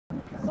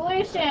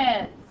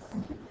Solutions.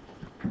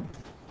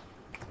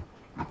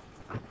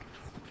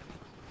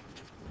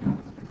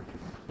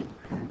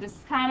 This is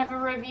kind of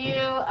a review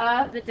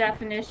of the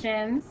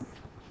definitions.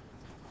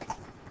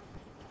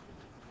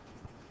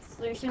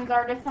 Solutions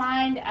are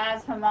defined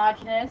as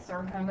homogeneous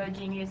or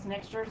homogeneous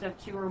mixtures of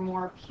two or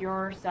more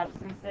pure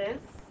substances.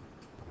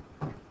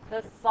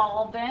 The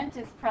solvent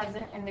is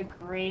present in the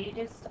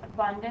greatest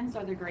abundance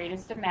or the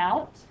greatest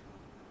amount.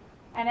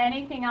 And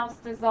anything else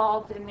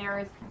dissolved in there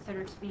is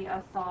considered to be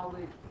a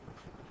solute.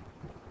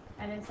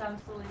 And in some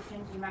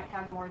solutions, you might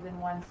have more than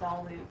one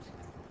solute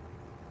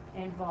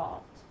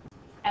involved.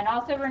 And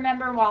also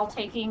remember, while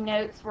taking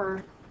notes,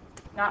 we're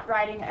not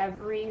writing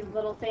every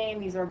little thing.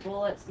 These are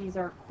bullets. These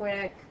are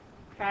quick.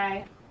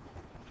 Okay?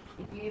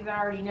 If you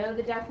already know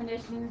the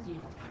definitions,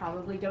 you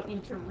probably don't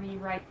need to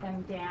rewrite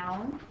them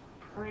down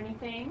or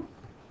anything.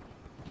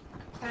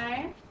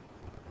 Okay?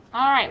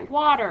 All right,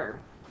 water.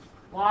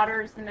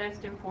 Water is the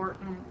most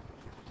important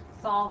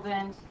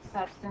solvent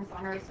substance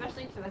on Earth,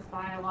 especially to us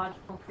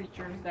biological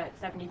creatures that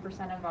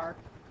 70% of our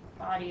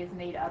body is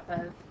made up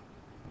of.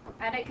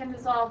 And it can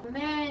dissolve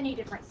many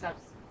different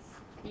substances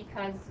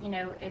because, you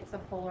know, it's a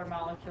polar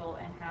molecule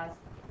and has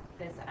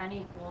this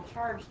unequal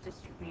charge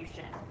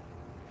distribution.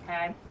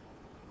 Okay?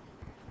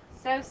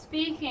 So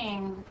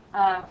speaking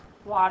of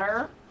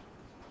water,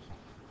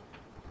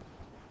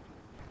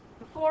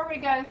 before we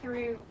go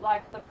through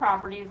like the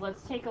properties,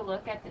 let's take a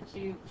look at the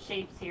two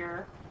shapes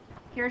here.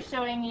 Here's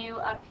showing you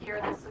up here,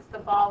 this is the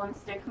ball and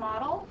stick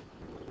model.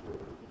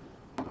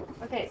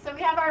 Okay, so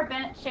we have our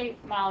bent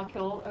shape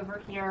molecule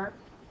over here.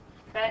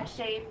 Bent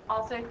shape,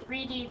 also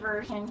 3D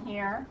version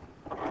here,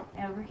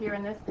 over here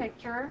in this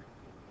picture.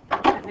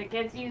 Because it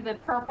gives you the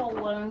purple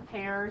lone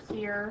pairs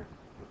here.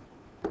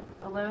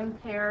 The lone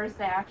pairs,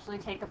 they actually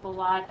take up a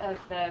lot of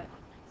the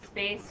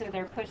space, so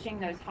they're pushing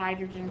those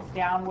hydrogens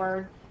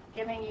downward,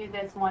 giving you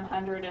this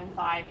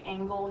 105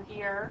 angle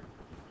here.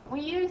 We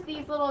use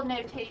these little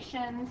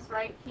notations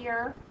right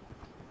here.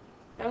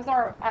 Those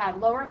are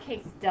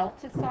lowercase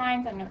delta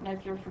signs. I don't know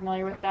if you're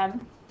familiar with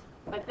them.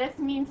 But this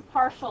means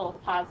partial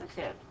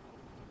positive.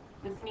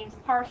 This means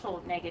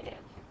partial negative.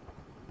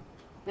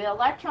 The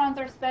electrons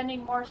are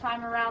spending more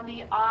time around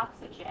the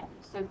oxygen.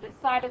 So this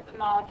side of the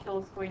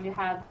molecule is going to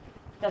have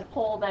the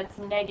pole that's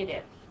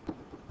negative.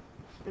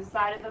 The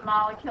side of the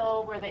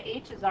molecule where the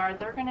H's are,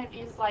 they're going to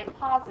be slight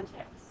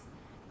positives,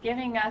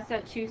 giving us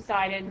a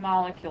two-sided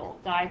molecule,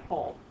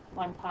 dipole,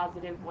 one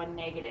positive, one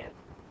negative.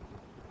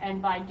 And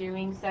by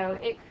doing so,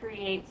 it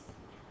creates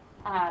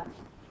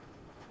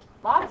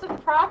lots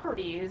of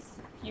properties,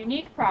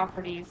 unique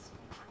properties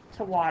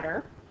to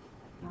water.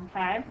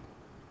 Okay?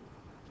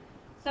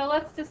 So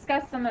let's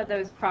discuss some of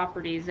those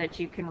properties that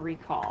you can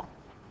recall.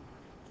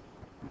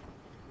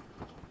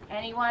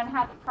 Anyone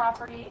have a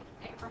property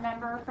they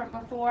remember from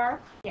before?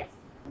 Yes.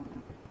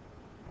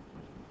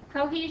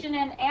 Cohesion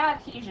and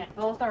adhesion,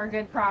 both are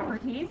good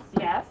properties,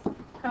 yes.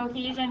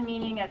 Cohesion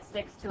meaning it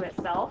sticks to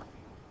itself,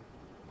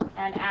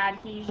 and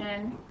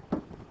adhesion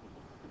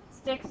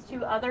sticks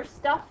to other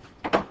stuff.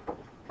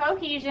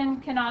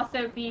 Cohesion can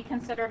also be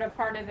considered a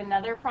part of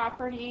another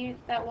property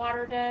that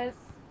water does,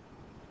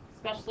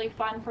 especially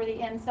fun for the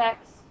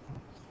insects.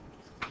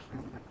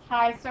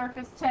 High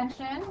surface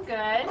tension,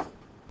 good.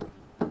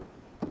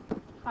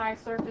 High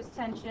surface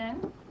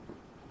tension,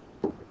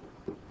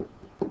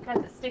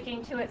 because it's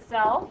sticking to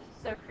itself,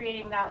 so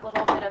creating that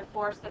little bit of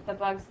force that the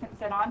bugs can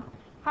sit on.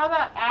 How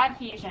about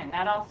adhesion?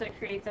 That also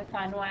creates a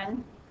fun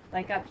one,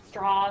 like up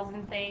straws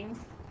and things.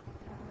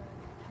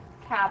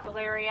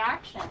 Capillary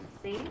action.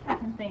 See, I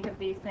can think of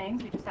these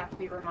things. We just have to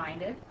be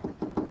reminded.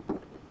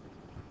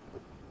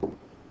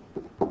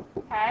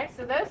 Okay,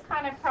 so those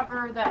kind of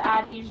cover the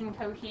adhesion,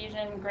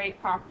 cohesion, great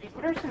properties.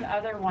 What are some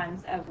other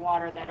ones of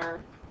water that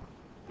are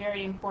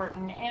very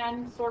important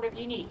and sort of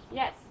unique?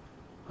 Yes?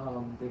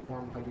 They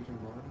form hydrogen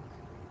bonds.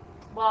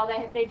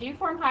 Well, they do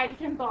form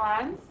hydrogen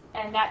bonds,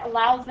 and that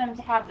allows them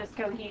to have this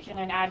cohesion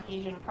and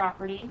adhesion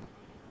property,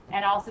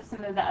 and also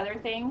some of the other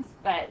things,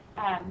 but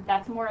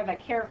that's more of a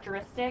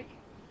characteristic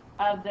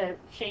of the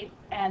shape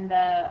and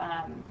the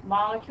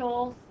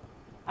molecules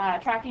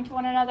attracting to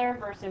one another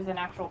versus an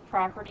actual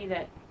property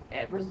that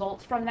it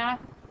results from that.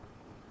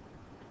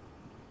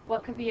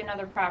 What could be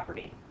another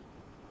property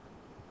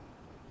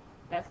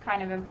that's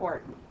kind of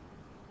important?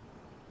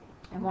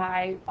 And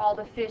why all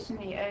the fish in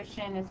the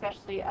ocean,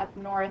 especially up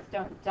north,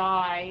 don't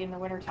die in the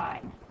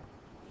wintertime.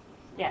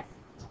 Yes?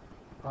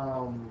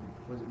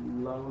 Was it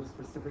low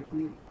specific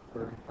heat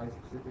or high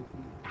specific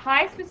heat?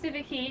 High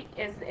specific heat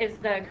is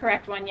the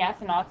correct one,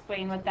 yes, and I'll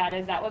explain what that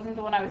is. That wasn't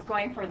the one I was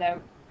going for,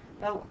 though.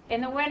 So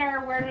in the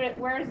winter,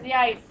 where's the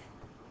ice?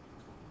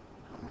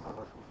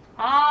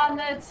 On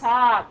the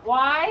top.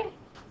 Why?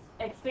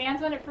 It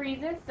expands when it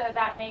freezes, so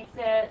that makes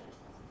it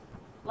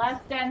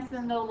less dense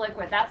than the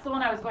liquid. That's the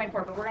one I was going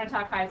for, but we're going to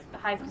talk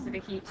high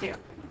specific heat too.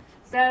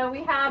 So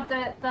we have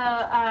the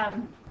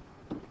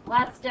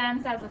less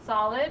dense as a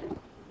solid.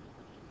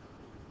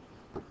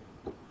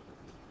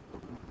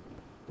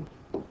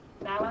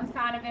 That one's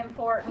kind of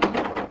important,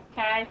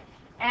 okay?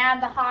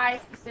 And the high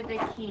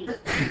specific heat.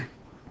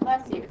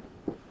 Bless you.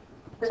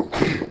 Does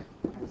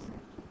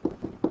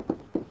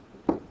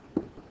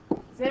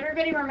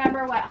everybody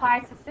remember what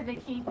high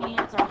specific heat means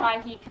or high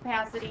heat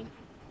capacity?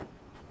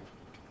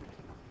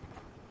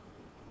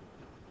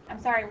 I'm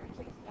sorry,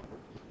 please.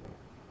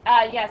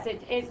 Yes,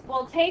 it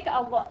will take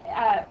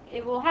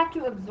it will have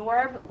to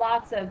absorb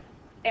lots of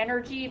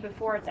energy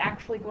before it's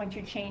actually going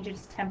to change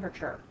its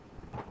temperature.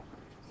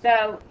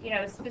 So,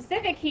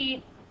 specific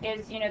heat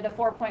is, the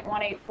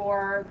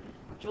 4.184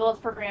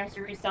 joules per gram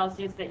degree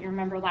Celsius that you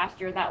remember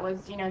last year. That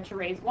was, to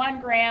raise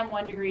 1 gram,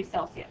 1 degree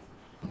Celsius.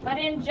 But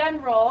in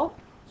general,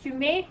 to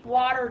make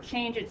water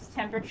change its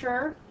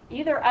temperature,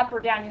 either up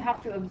or down, you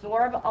have to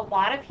absorb a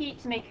lot of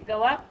heat to make it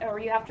go up, or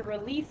you have to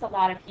release a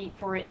lot of heat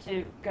for it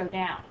to go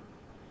down.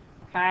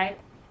 Okay?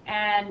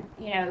 And,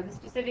 the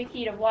specific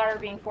heat of water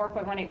being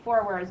 4.184,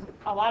 whereas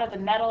a lot of the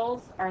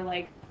metals are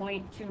like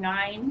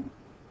 0.29.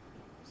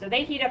 So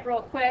they heat up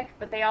real quick,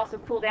 but they also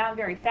cool down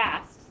very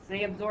fast. So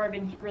they absorb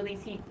and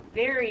release heat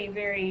very,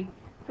 very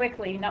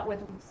quickly, not with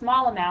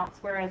small amounts,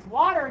 whereas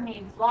water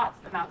needs lots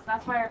of amounts.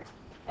 That's why it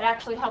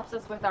actually helps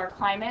us with our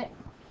climate,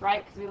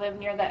 right? Because we live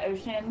near the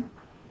ocean.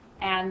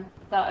 And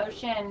the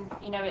ocean,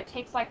 it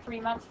takes like 3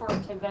 months for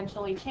it to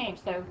eventually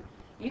change. So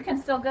you can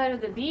still go to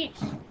the beach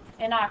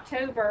in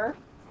October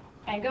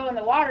and go in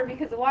the water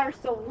because the water's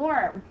still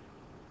warm.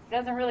 It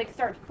doesn't really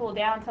start to cool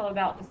down until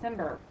about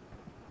December.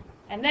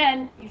 And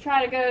then you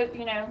try to go,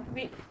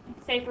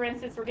 say for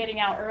instance we're getting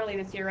out early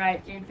this year,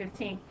 right, June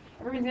 15th.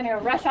 Everyone's going to go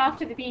rush off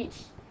to the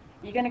beach.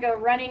 You're going to go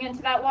running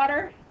into that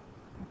water?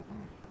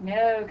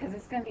 No, because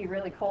it's going to be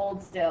really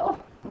cold still.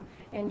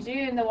 In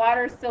June, the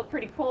water is still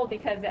pretty cold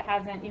because it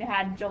hasn't,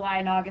 had July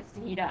and August to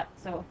heat up.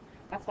 So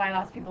that's why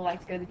lots of people like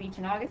to go to the beach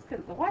in August,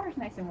 because the water's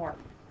nice and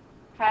warm.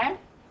 Okay?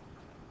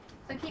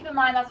 So keep in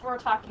mind that's what we're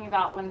talking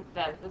about when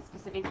the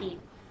specific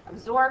heat.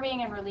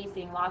 Absorbing and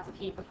releasing lots of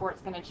heat before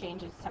it's going to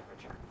change its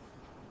temperature.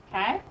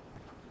 Okay?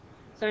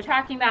 So we're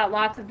talking about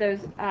lots of those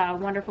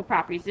wonderful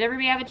properties. Did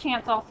everybody have a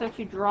chance also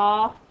to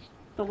draw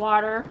the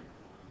water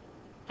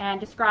and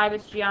describe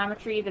its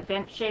geometry, the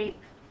bent shape?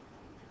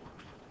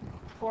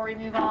 Before we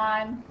move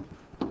on,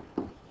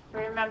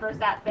 everybody remembers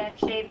that bent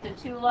shape, the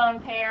 2 lone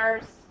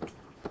pairs,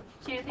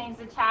 2 things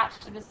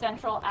attached to the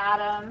central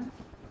atom,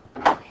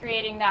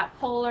 creating that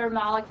polar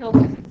molecule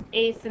because it's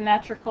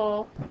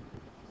asymmetrical.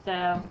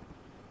 So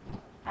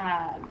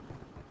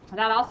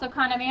that also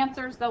kind of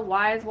answers the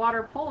why is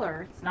water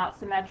polar? It's not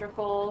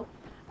symmetrical.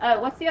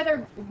 What's the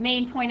other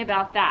main point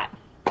about that?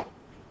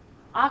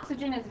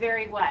 Oxygen is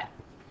very wet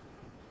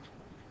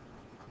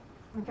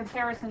in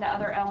comparison to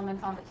other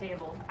elements on the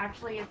table.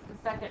 Actually, it's the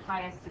second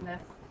highest in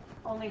this.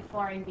 Only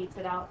fluorine beats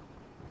it out,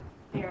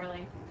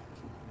 barely.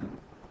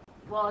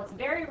 Well, it's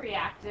very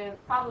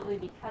reactive, probably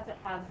because it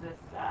has this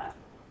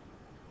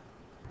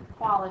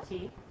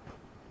quality.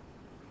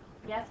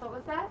 Yes, what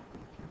was that?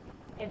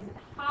 It's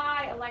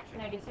high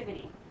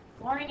electronegativity.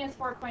 Fluorine is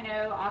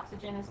 4.0,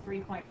 oxygen is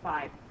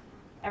 3.5.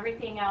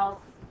 Everything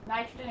else,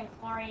 nitrogen and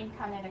chlorine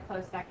come in a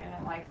close second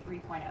at like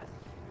 3.0.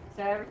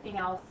 So everything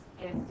else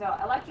is, so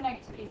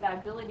electronegativity is that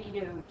ability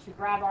to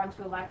grab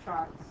onto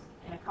electrons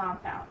in a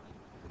compound.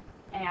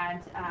 And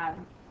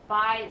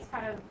it's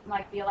kind of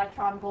like the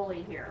electron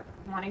bully here,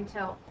 wanting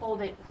to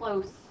hold it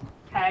close,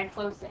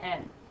 close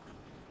in.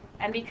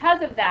 And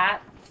because of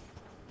that,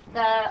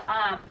 the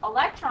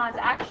electrons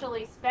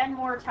actually spend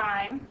more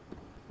time.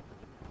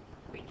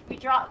 We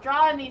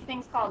draw in these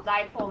things called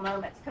dipole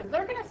moments because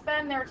they're going to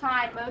spend their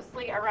time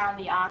mostly around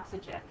the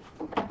oxygen.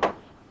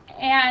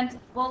 And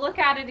we'll look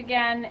at it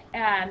again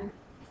on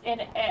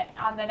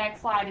the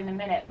next slide in a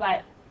minute.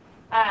 But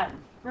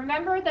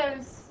remember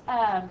those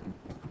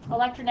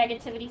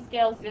electronegativity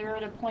scales, 0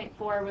 to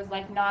 0.4 was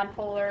like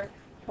nonpolar,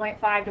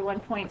 0.5 to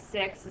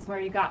 1.6 is where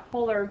you got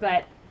polar,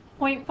 but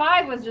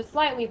 0.5 was just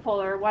slightly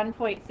polar,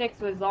 1.6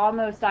 was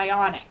almost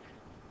ionic,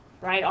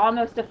 right?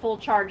 Almost a full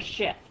charge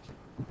shift.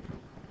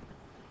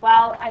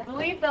 Well, I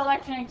believe the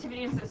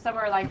electronegativity is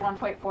somewhere like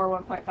 1.4,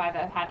 1.5.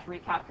 I had to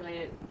recalculate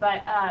it.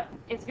 But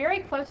it's very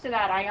close to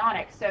that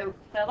ionic. So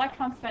the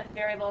electrons spent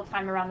very little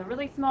time around the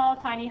really small,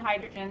 tiny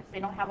hydrogens. They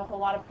don't have a whole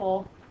lot of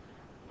pull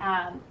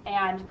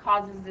and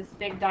causes this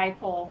big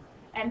dipole.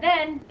 And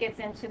then gets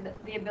into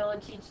the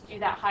ability to do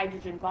that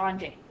hydrogen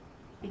bonding.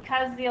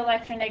 Because the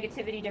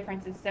electronegativity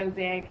difference is so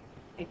big,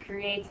 it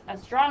creates a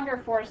stronger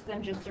force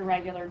than just a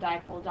regular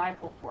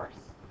dipole-dipole force.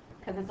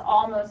 Because it's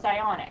almost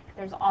ionic.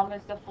 There's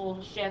almost a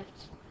full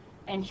shift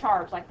in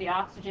charge. Like the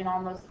oxygen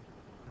almost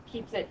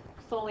keeps it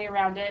solely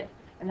around it,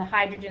 and the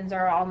hydrogens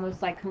are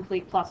almost like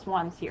complete plus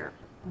ones here.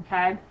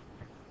 Okay?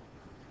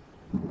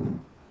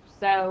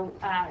 So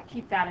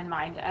keep that in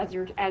mind as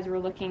you're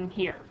looking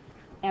here.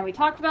 And we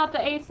talked about the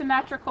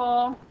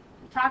asymmetrical.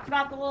 We talked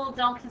about the little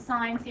delta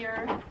signs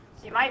here.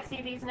 So you might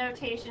see these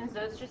notations.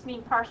 Those just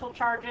mean partial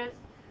charges.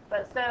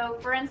 But so,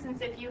 for instance,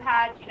 if you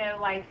had,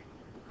 like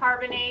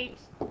carbonate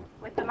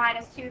with the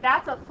 -2,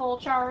 that's a full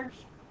charge.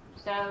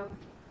 So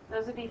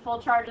Those would be full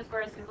charges,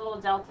 whereas these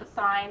little delta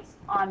signs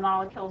on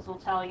molecules will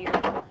tell you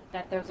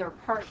that those are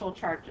partial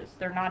charges.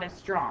 They're not as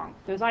strong.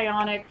 Those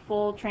ionic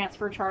full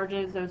transfer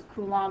charges, those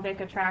Coulombic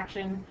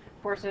attraction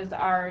forces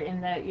are in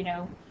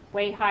the,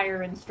 way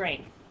higher in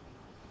strength.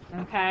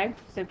 Okay?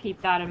 So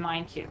keep that in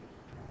mind too.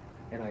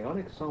 An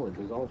ionic solid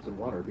dissolves in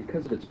water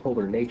because of its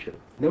polar nature.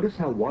 Notice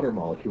how water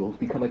molecules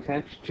become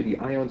attached to the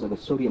ions of a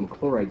sodium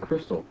chloride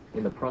crystal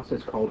in the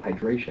process called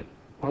hydration.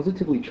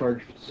 Positively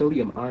charged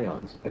sodium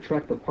ions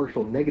attract the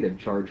partial negative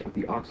charge of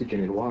the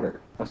oxygen in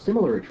water. A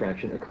similar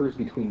attraction occurs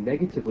between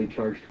negatively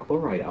charged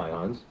chloride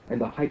ions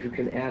and the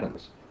hydrogen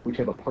atoms, which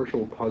have a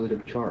partial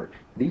positive charge.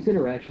 These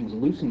interactions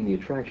loosen the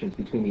attractions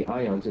between the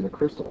ions in the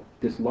crystal,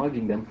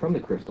 dislodging them from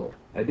the crystal.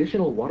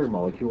 Additional water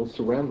molecules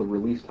surround the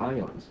released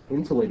ions,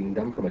 insulating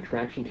them from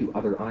attraction to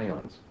other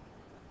ions.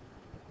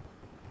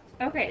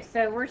 Okay,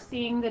 so we're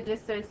seeing the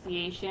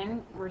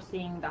dissociation, we're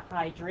seeing the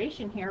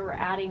hydration here, we're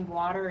adding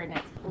water and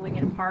it's pulling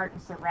it apart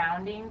and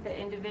surrounding the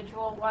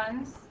individual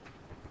ones.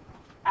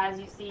 As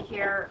you see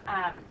here,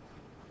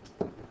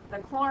 the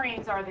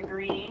chlorines are the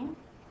green,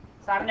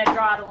 so I'm going to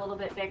draw it a little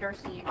bit bigger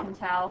so you can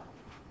tell.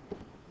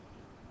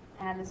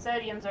 And the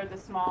sodiums are the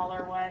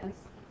smaller ones.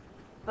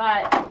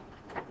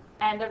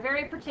 And they're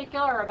very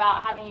particular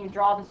about having you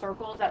draw the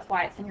circles, that's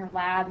why it's in your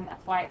lab and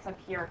that's why it's up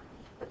here.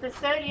 But the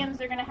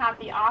sodiums are going to have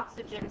the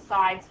oxygen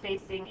sides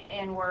facing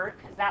inward,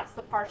 because that's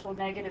the partial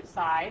negative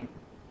side.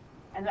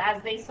 And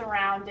as they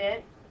surround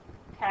it,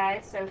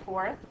 okay, so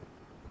forth.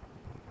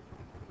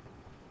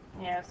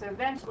 So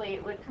eventually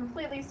it would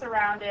completely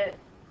surround it.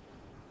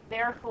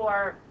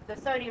 Therefore, the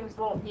sodiums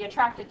won't be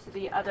attracted to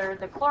the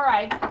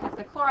chloride, because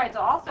the chlorides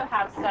also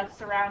have stuff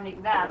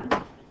surrounding them,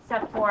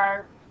 except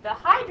for the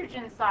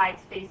hydrogen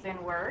sides face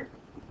inward.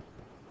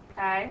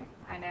 Okay,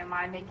 I know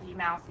my Mickey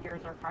Mouse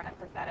ears are kind of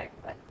pathetic,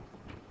 but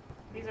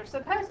these are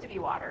supposed to be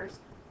waters.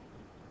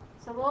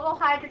 So the little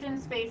hydrogen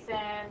space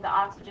in, the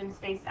oxygen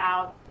space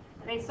out,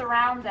 and they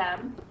surround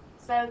them.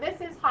 So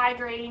this is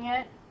hydrating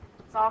it.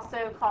 It's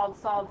also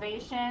called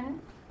solvation.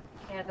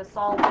 The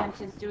solvent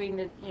is doing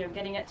the,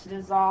 getting it to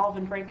dissolve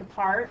and break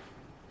apart.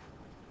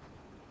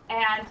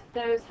 And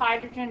those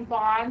hydrogen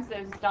bonds,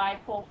 those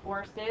dipole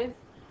forces,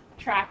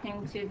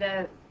 attracting to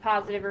the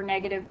positive or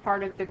negative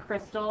part of the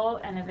crystal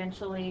and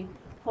eventually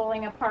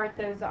pulling apart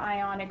those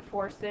ionic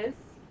forces,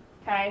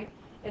 okay,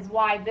 is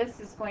why this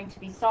is going to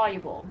be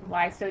soluble,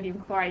 why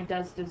sodium chloride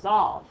does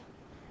dissolve.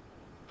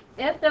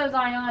 If those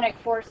ionic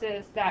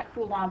forces, that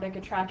Coulombic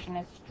attraction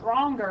is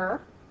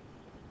stronger,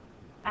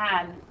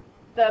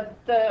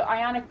 the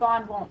ionic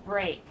bond won't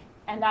break.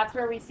 And that's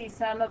where we see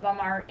some of them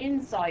are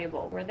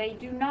insoluble, where they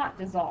do not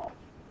dissolve,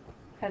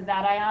 because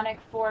that ionic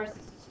force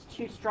is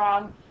too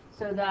strong.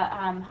 So the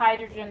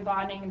hydrogen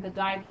bonding, the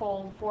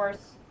dipole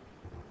force,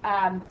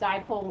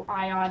 dipole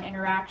ion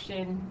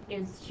interaction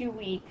is too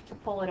weak to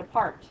pull it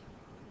apart.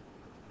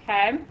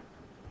 Okay?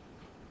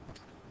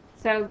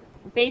 So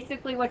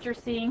basically what you're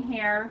seeing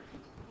here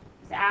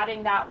is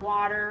adding that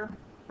water,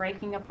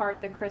 breaking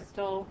apart the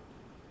crystal,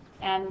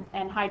 and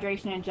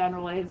hydration in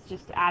general is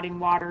just adding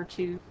water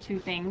to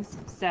things.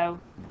 So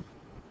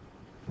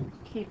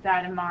keep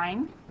that in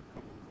mind.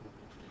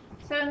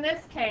 So in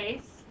this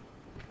case,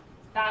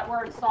 that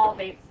word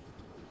solvates,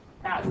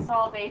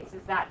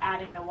 is that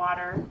adding the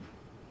water,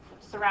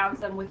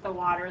 surrounds them with the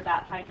water,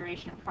 that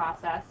hydration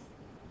process.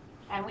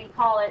 And we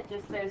call it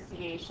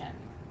dissociation,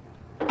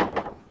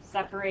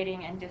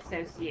 separating and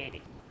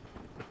dissociating.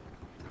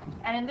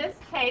 And in this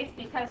case,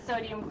 because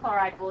sodium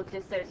chloride will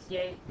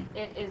dissociate,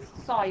 it is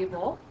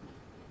soluble,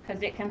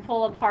 because it can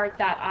pull apart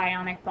that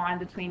ionic bond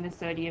between the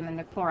sodium and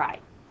the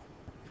chloride.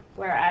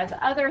 Whereas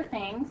other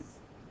things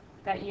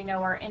that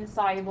are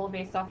insoluble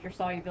based off your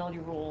solubility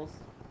rules,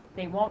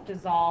 they won't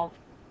dissolve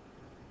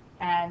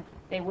and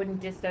they wouldn't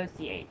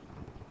dissociate.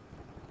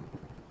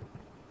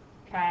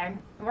 Okay,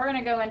 we're going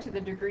to go into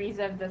the degrees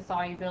of the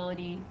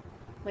solubility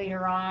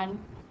later on,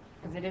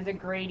 because it is a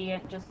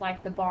gradient, just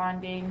like the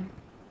bonding.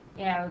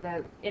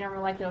 The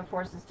intermolecular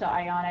forces to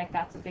ionic,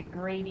 that's a big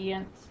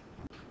gradient.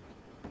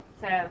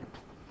 So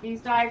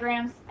these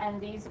diagrams and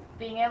these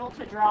being able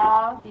to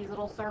draw these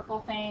little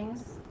circle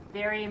things,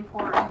 very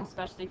important,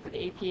 especially for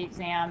the AP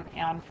exam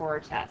and for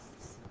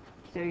tests.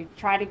 So you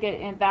try to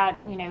get in that,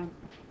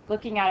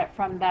 looking at it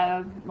from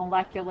the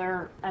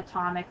molecular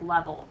atomic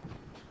level.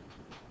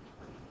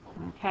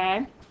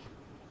 Okay.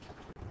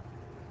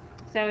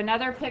 So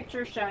another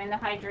picture showing the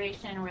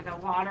hydration where the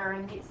water,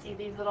 and you see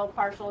these little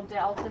partial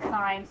delta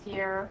signs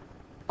here,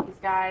 these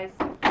guys,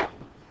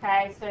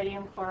 okay,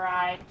 sodium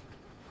chloride.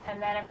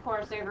 And then of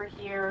course over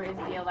here is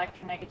the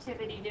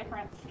electronegativity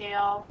difference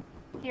scale.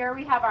 Here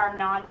we have our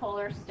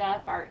nonpolar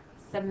stuff, our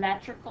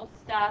symmetrical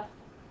stuff,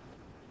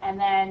 and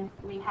then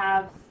we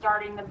have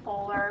starting the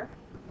polar,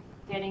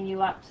 getting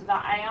you up to the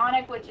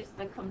ionic, which is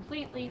the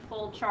completely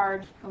full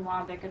charge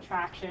Coulombic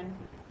attraction.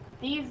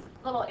 These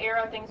little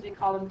arrow things, we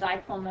call them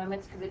dipole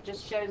moments, because it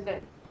just shows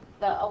that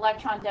the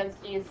electron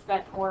density is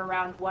spent more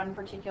around one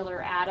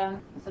particular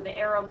atom. So the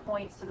arrow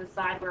points to the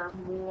side where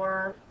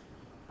more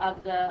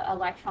of the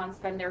electrons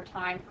spend their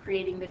time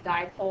creating the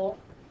dipole.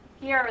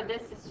 Here,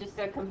 this is just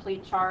a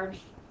complete charge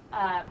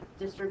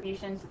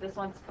distribution. So this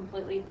one's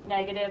completely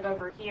negative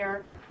over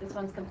here. This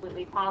one's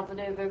completely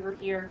positive over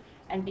here.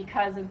 And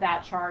because of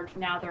that charge,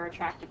 now they're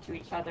attracted to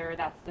each other.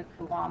 That's the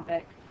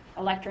Coulombic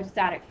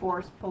electrostatic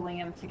force pulling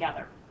them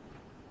together.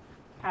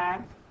 Okay?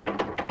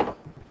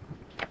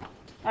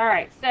 All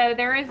right, so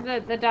there is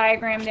the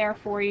diagram there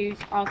for you,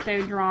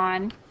 also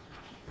drawn.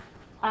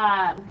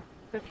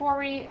 Before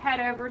we head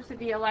over to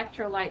the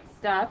electrolyte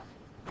stuff,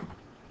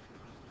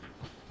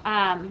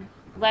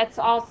 let's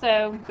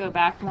also go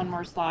back one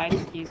more slide,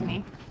 excuse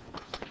me.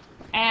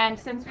 And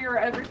since we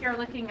were over here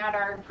looking at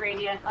our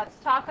gradient, let's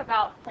talk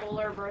about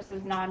polar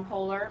versus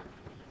nonpolar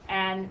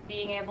and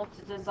being able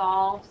to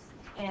dissolve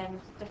in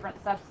different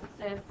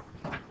substances.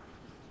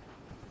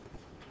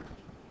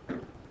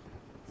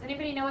 Does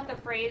anybody know what the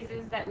phrase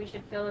is that we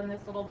should fill in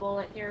this little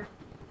bullet here?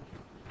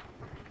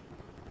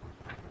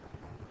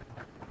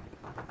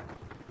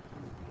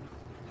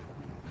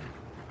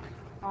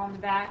 On the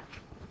back?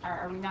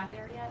 Are we not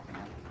there yet? No.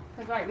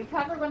 Because, right, we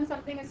covered when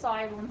something is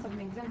soluble and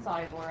something's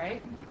insoluble,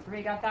 right?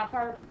 Everybody got that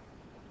part?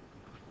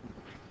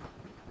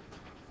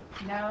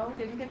 No?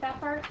 Didn't get that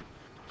part?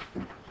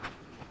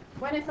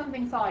 When is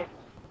something soluble?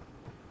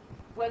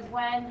 Was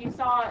when you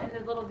saw in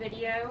the little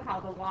video how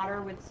the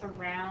water would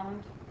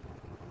surround,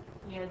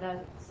 you know, the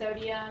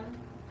sodium,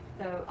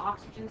 the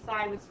oxygen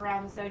side would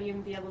surround the sodium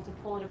and be able to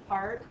pull it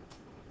apart.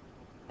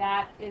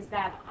 That is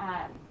that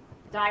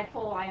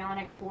dipole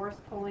ionic force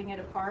pulling it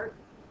apart.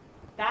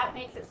 That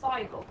makes it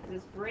soluble because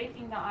it's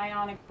breaking the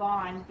ionic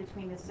bond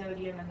between the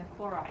sodium and the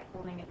chloride,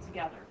 holding it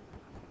together.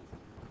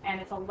 And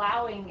it's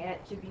allowing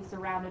it to be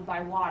surrounded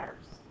by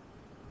waters.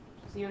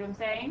 See what I'm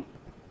saying?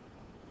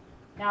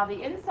 Now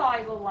the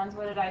insoluble ones,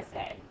 what did I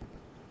say?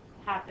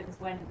 Happens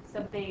when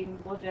something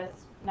will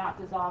just not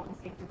dissolve and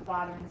sink to the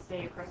bottom and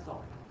stay a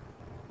crystal.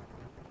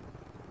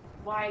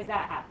 Why is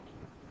that happening?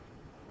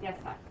 Yes,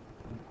 sir.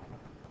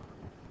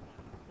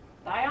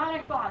 The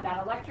ionic bond,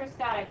 that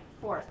electrostatic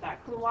force,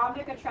 that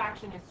Coulombic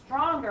attraction is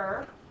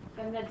stronger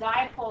than the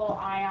dipole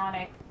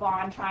ionic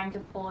bond trying to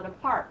pull it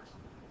apart.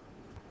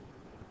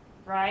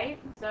 Right?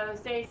 So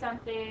say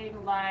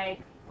something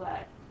like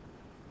lead.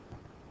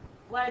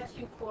 Lead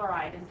 2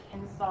 chloride is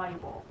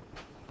insoluble.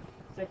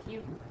 So if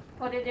you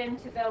put it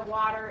into the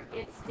water,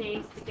 it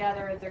stays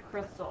together as a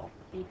crystal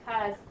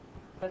because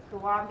the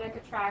Coulombic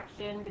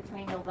attraction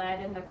between the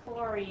lead and the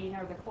chlorine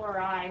or the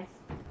chlorides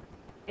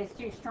is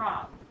too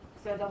strong.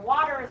 So the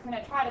water is going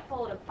to try to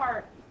pull it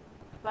apart,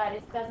 but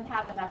it doesn't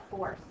have enough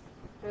force.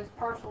 Those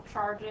partial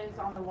charges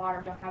on the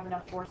water don't have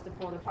enough force to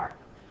pull it apart.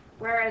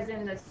 Whereas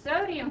in the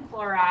sodium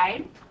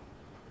chloride,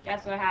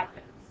 guess what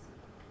happens?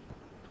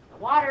 The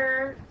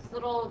water's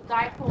little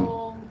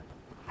dipole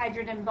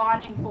hydrogen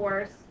bonding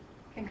force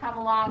can come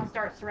along,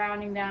 start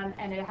surrounding them,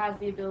 and it has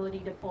the ability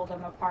to pull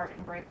them apart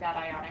and break that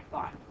ionic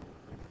bond.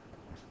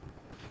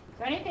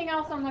 So anything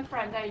else on the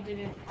front that I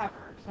didn't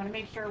cover? Just want to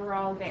make sure we're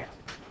all there.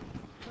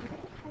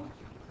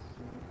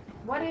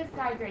 What is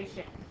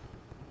hydration?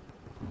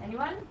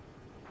 Anyone?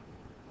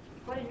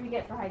 What did we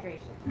get for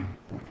hydration?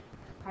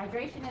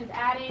 Hydration is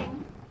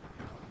adding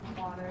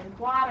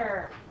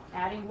water.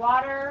 Adding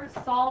water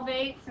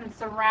solvates and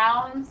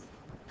surrounds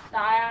the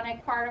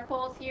ionic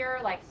particles here,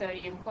 like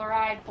sodium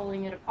chloride,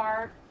 pulling it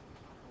apart.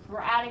 So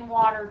we're adding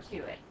water to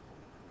it,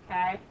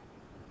 okay?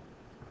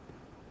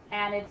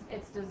 And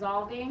it's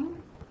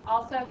dissolving.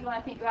 Also, if you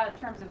want to think about it in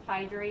terms of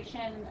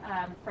hydration,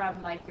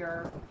 from like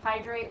your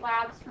hydrate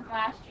labs from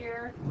last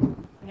year,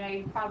 you know,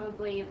 you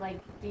probably like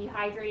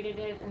dehydrated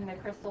it and the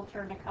crystal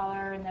turned to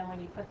color, and then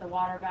when you put the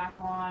water back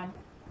on,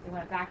 it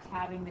went back to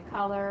having the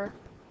color.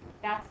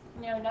 That's,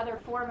 you know, another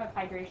form of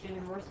hydration,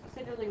 and we're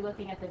specifically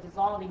looking at the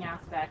dissolving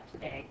aspect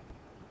today.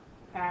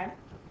 Okay?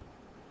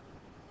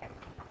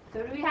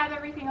 So do we have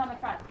everything on the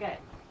front? Good.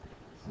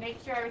 Just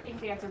make sure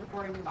everything's answered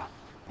before we move on.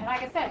 And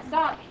like I said,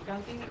 stop me.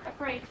 Don't be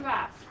afraid to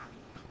ask.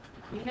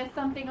 If you missed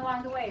something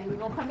along the way, we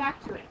will come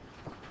back to it.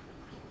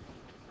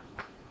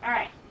 All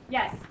right.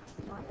 Yes?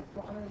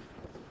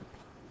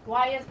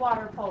 Why is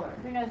water polar?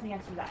 Who knows the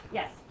answer to that?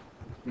 Yes?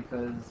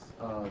 Because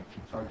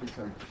charges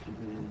are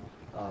distributed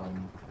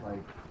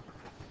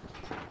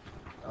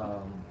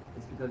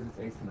it's because it's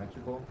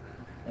asymmetrical,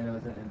 and it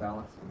was an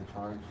imbalance of the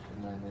charge,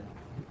 and then it,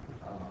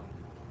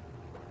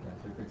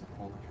 so it creates a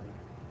polar charge.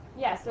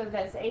 Yeah, so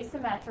that's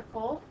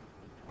asymmetrical.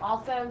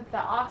 Also, the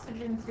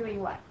oxygen's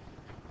doing what?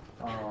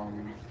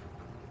 Pulling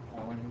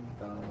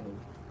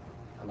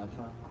the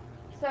electron.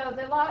 So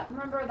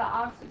remember the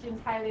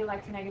oxygen's highly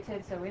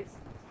electronegative, so it's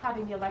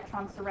having the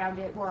electrons surround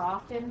it more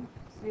often.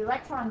 So the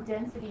electron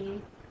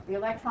density, the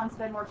electrons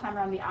spend more time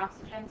around the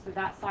oxygen, so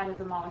that side of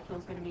the molecule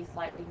is going to be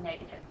slightly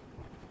negative.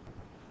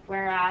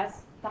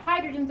 Whereas the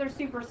hydrogens are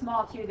super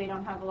small too, they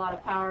don't have a lot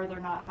of power, they're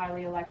not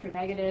highly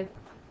electronegative.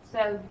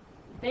 So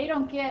they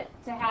don't get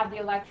to have the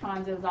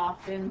electrons as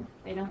often,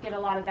 they don't get a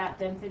lot of that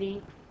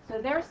density,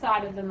 so their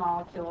side of the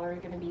molecule are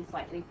going to be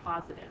slightly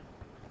positive.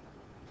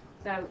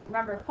 So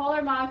remember,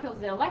 polar molecules,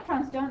 the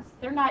electrons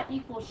they're not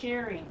equal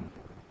sharing.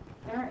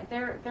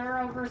 They're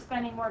over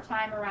spending more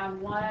time around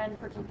one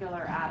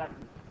particular atom.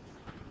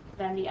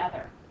 than the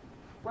other.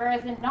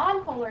 Whereas in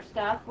nonpolar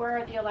stuff, where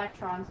are the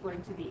electrons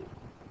going to be?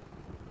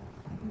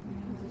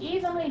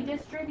 Evenly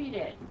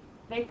distributed.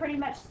 They pretty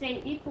much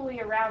stay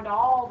equally around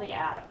all the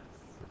atoms.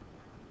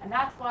 And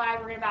that's why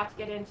we're about to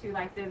get into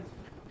like the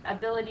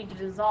ability to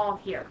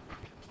dissolve here.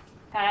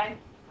 Okay?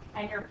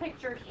 And your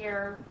picture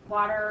here,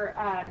 water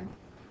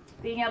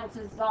being able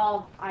to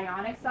dissolve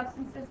ionic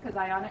substances, because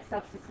ionic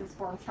substances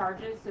form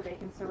charges so they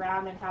can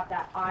surround and have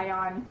that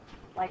ion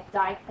like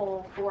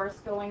dipole force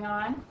going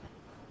on.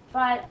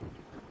 But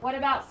what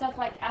about stuff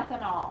like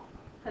ethanol?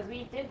 Because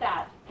we did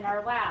that in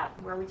our lab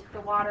where we took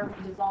the water and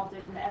we dissolved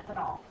it in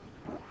ethanol.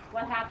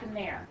 What happened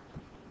there?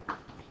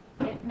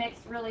 It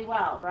mixed really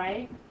well,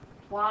 right?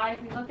 Why?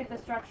 If we look at the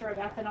structure of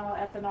ethanol,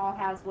 ethanol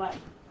has what?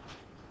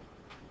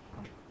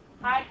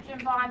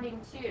 Hydrogen bonding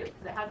too,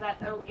 because it has that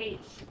OH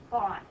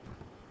bond.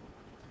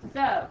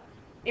 So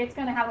it's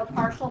going to have a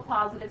partial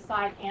positive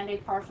side and a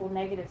partial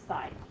negative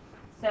side.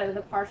 So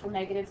the partial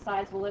negative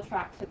sides will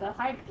attract to the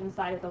hydrogen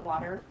side of the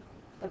water.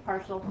 The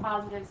partial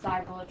positive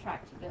side will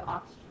attract to the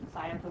oxygen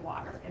side of the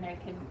water, and it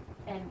can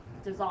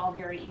dissolve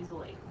very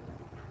easily.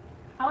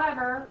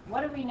 However,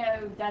 what do we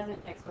know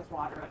doesn't mix with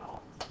water at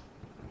all?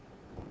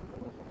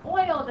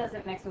 Oil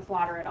doesn't mix with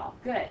water at all.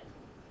 Good.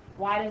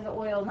 Why does the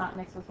oil not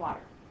mix with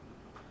water?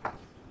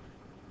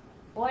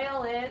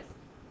 Oil is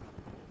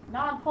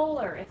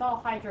nonpolar. It's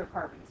all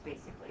hydrocarbons,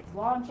 basically. It's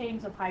long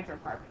chains of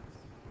hydrocarbons.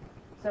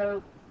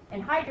 So in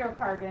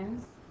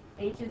hydrocarbons,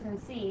 H's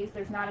and C's,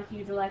 there's not a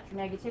huge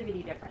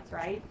electronegativity difference,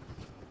 right?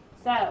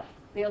 So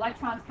the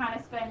electrons kind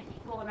of spend an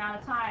equal amount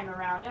of time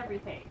around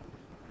everything.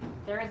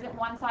 There isn't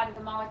one side of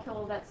the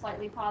molecule that's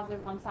slightly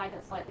positive, one side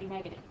that's slightly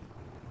negative.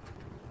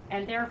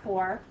 And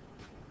therefore,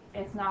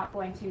 it's not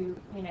going to,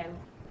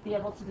 be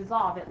able to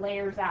dissolve. It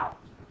layers out.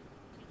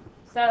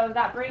 So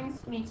that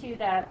brings me to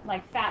that,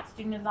 like, fats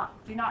do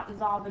not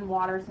dissolve in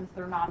water since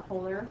they're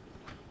nonpolar.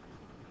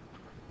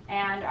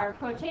 And our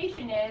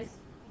quotation is,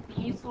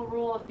 the useful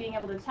rule of being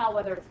able to tell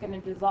whether it's going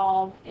to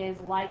dissolve is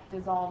like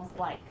dissolves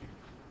like.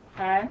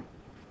 Okay?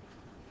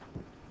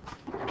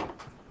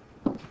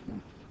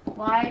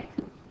 Like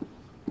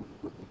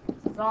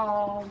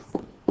dissolves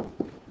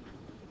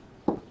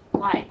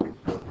like.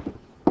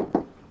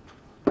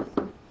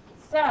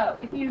 So,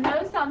 if you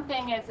know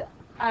something is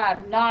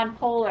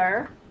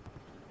nonpolar,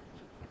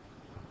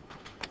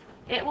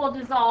 it will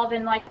dissolve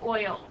in like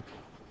oil.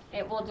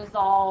 It will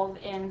dissolve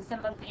in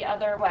some of the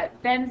other,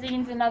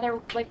 benzene's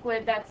another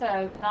liquid that's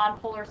a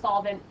nonpolar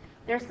solvent.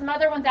 There's some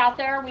other ones out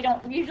there. We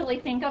don't usually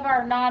think of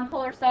our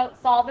nonpolar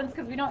solvents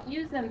because we don't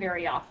use them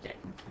very often.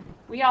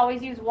 We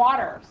always use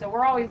water. So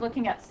we're always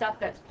looking at stuff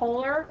that's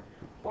polar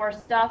or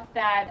stuff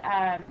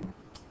that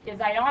is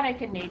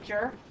ionic in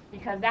nature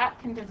because that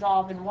can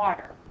dissolve in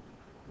water.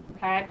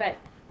 Okay, but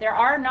there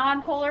are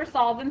nonpolar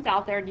solvents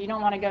out there. You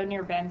don't want to go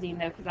near benzene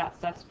though because that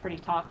stuff's pretty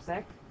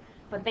toxic.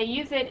 But they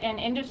use it in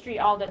industry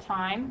all the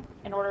time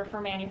in order for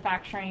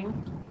manufacturing,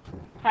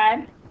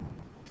 okay?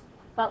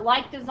 But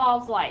like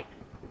dissolves like,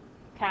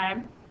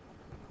 okay?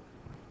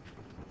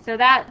 So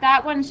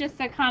that one's just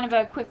a kind of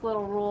a quick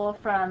little rule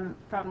from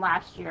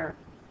last year.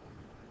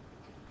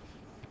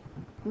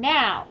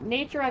 Now,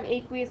 nature of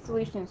aqueous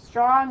solutions,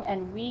 strong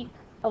and weak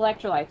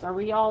electrolytes. Are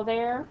we all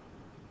there?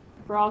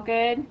 We're all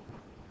good?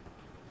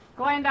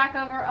 Going back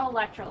over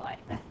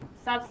electrolyte,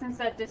 substance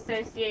that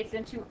dissociates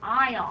into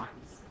ions.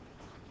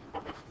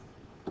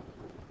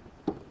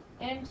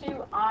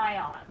 Into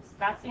ions.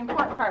 That's the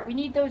important part. We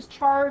need those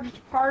charged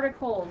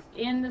particles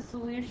in the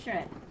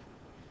solution.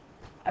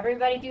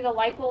 Everybody do the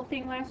light bulb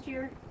thing last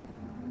year?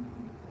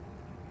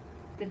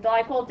 The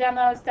light bulb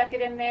demo, stuck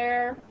it in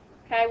there.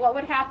 Okay, what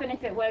would happen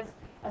if it was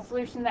a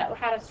solution that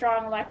had a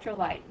strong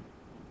electrolyte?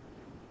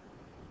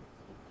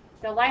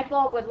 The light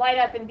bulb would light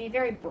up and be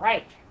very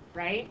bright,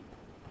 right?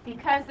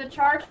 Because the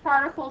charged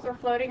particles are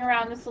floating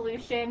around the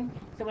solution,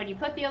 so when you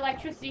put the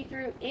electricity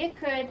through, it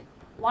could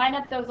line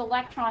up those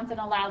electrons and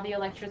allow the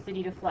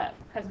electricity to flow.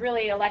 Because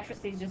really,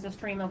 electricity is just a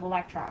stream of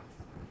electrons.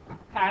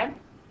 Okay?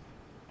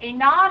 A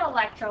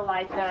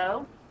non-electrolyte,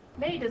 though,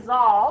 may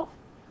dissolve,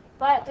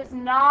 but does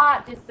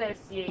not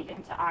dissociate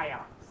into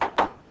ions.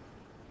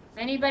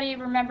 Anybody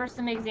remember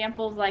some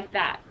examples like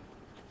that?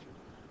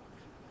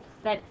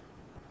 That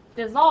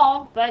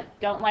dissolve, but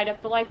don't light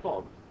up the light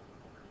bulb.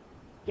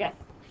 Yes?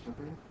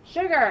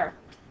 Sugar.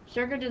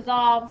 Sugar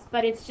dissolves,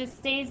 but it just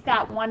stays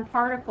that one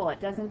particle.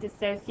 It doesn't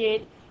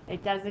dissociate.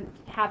 It doesn't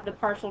have the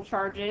partial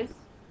charges.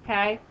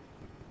 Okay?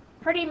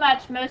 Pretty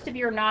much most of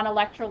your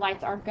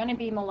non-electrolytes are going to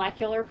be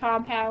molecular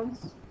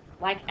compounds,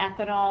 like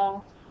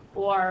ethanol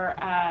or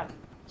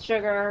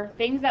sugar,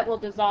 things that will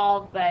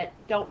dissolve but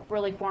don't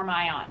really form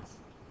ions.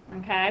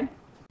 Okay?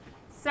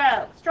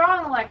 So,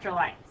 strong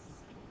electrolytes.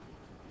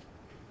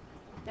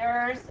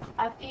 There's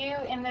a few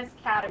in this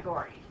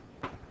category.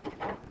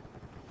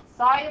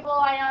 Soluble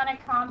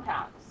ionic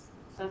compounds.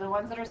 So the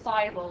ones that are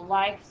soluble,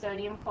 like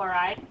sodium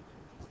chloride.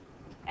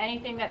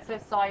 Anything that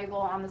says soluble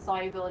on the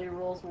solubility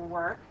rules will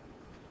work.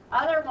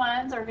 Other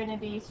ones are going to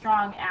be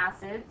strong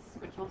acids,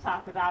 which we'll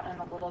talk about in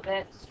a little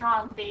bit.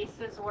 Strong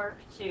bases work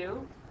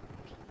too.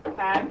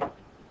 Okay.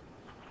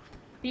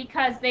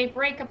 because they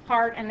break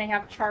apart and they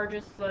have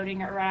charges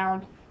floating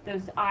around,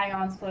 those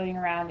ions floating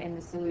around in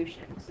the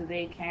solution, so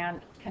they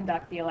can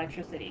conduct the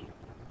electricity.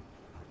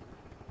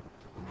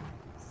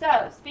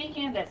 So,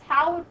 speaking of this,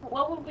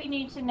 what would we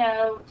need to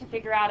know to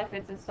figure out if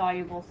it's a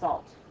soluble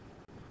salt?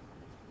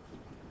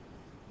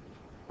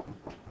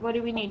 What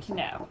do we need to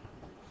know?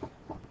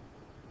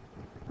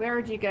 Where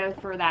would you go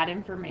for that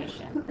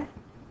information?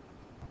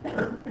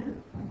 To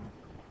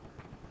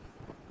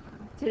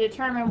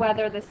determine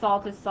whether the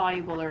salt is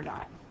soluble or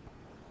not.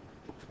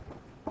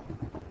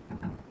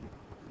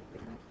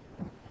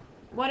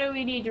 What do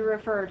we need to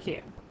refer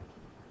to?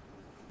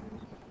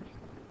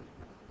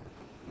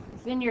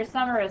 It's in your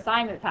summer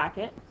assignment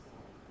packet.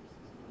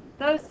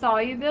 Those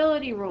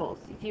solubility rules.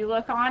 If you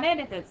look on it,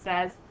 if it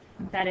says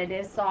that it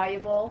is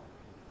soluble,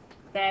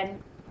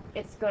 then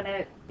it's going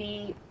to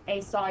be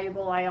a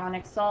soluble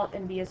ionic salt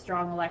and be a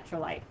strong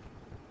electrolyte.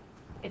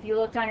 If you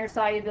looked on your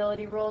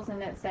solubility rules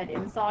and it said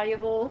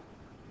insoluble,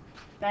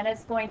 then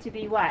it's going to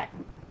be what?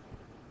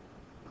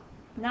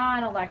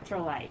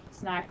 Non-electrolyte.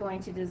 It's not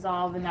going to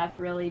dissolve enough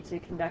really to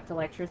conduct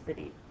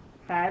electricity.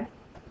 Okay?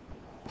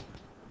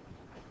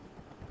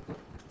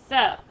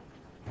 So,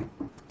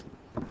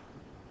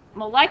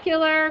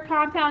 molecular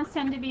compounds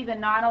tend to be the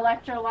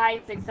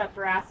non-electrolytes except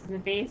for acids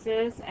and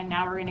bases, and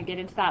now we're going to get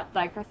into that.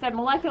 Like I said,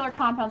 molecular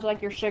compounds are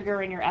like your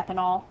sugar and your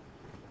ethanol.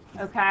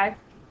 Okay?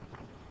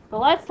 But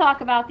let's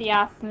talk about the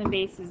acids and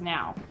bases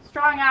now.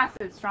 Strong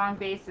acids, strong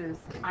bases,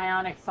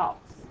 ionic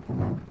salts.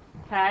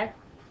 Okay?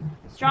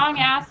 Strong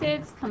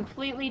acids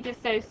completely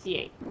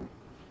dissociate.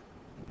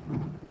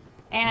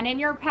 And in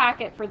your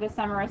packet for the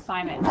summer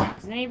assignment,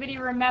 does anybody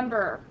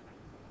remember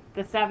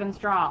the 7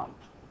 strong?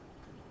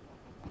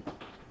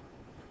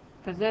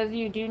 Because those of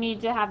you do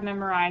need to have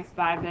memorized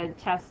by the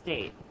test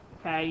date.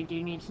 Okay? You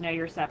do need to know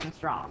your 7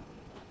 strong.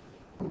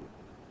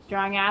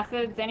 Strong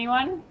acids,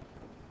 anyone?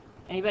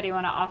 Anybody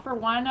want to offer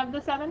one of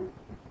the 7?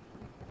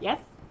 Yes?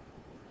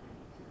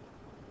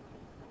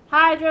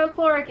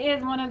 Hydrochloric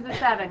is one of the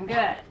 7.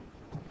 Good.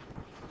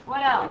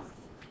 What else?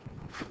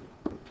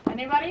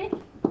 Anybody?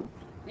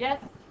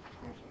 Yes?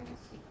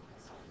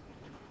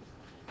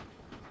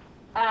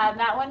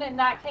 That one, in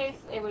that case,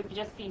 it would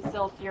just be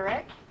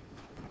sulfuric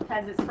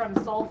because it's from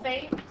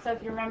sulfate. So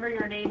if you remember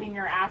you're naming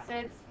your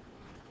acids,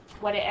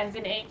 when it ends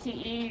in ATE,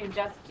 you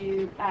just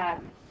do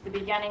the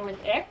beginning with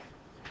ic.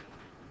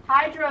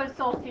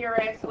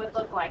 Hydrosulfurics would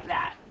look like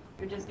that.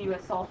 It would just be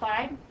with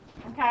sulfide.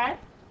 Okay?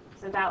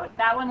 So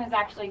that one is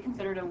actually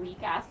considered a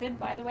weak acid,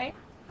 by the way.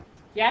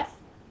 Yes?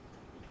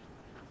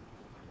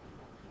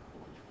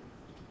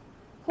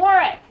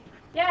 Chloric.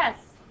 Yes.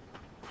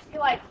 You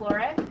like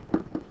chloric.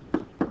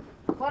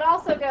 What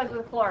also goes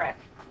with chloric?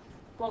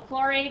 Well,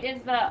 chlorate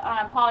is the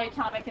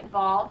polyatomic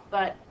involved,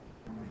 but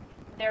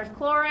there's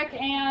chloric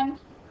and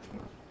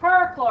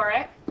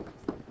perchloric,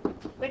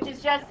 which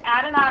is just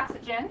add an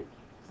oxygen.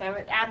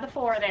 So add the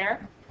 4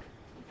 there.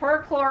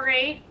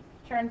 Perchlorate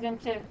turns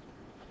into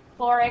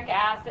chloric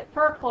acid,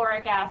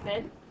 perchloric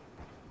acid.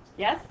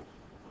 Yes?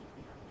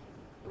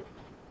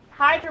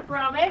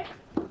 Hydrobromic,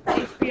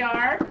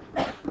 HBr.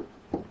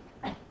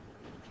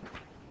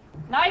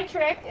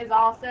 Nitric is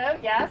also,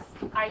 yes,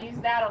 I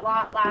used that a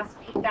lot last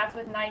week. That's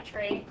with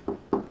nitrate.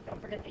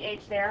 Don't forget the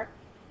H there.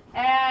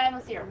 And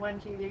let's see here, 1,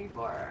 2, 3,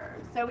 4.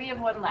 So we have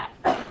 1 left.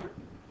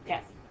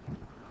 Yes.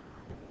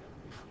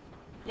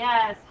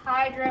 Yes,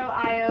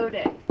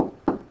 hydroiodic.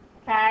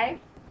 Okay?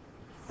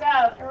 So,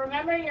 if you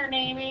remember your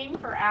naming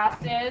for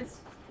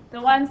acids,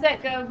 the ones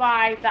that go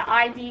by the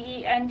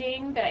IDE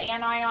ending, the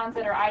anions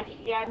that are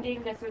IDE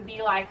ending, this would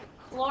be like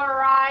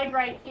chloride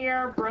right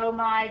here,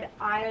 bromide,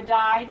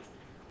 iodide.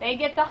 They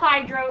get the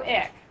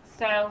hydroic.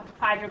 So,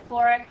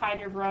 hydrochloric,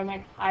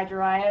 hydrobromic,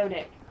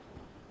 hydroiodic.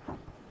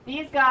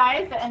 These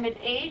guys that ended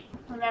 8,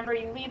 remember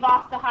you leave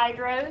off the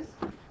hydros,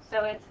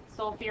 so it's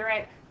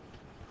sulfuric,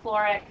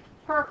 chloric,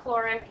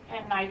 perchloric,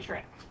 and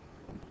nitric.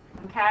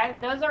 Okay?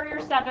 Those are your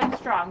 7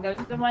 strong. Those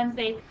are the ones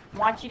they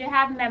want you to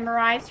have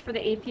memorized for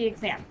the AP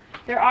exam.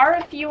 There are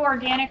a few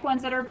organic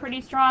ones that are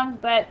pretty strong,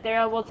 but they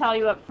will tell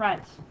you up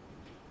front.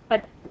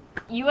 But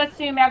you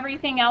assume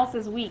everything else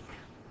is weak.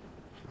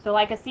 So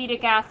like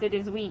acetic acid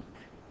is weak.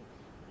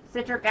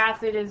 Citric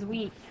acid is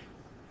weak.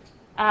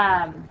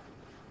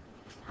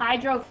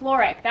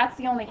 Hydrofluoric, that's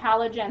the only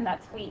halogen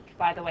that's weak,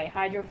 by the way.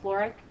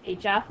 Hydrofluoric,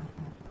 HF.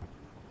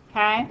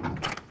 Okay?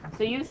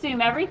 So you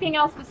assume everything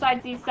else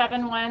besides these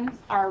 7 ones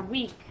are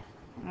weak.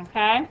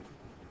 Okay?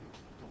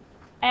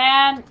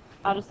 And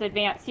I'll just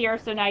advance here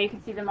so now you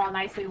can see them all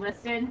nicely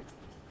listed.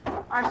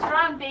 Our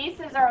strong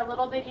bases are a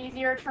little bit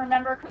easier to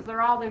remember because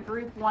they're all the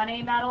group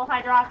 1A metal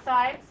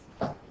hydroxides.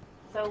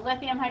 So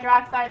lithium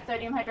hydroxide,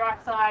 sodium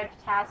hydroxide,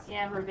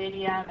 potassium,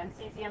 rubidium, and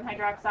cesium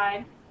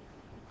hydroxide.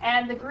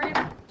 And the group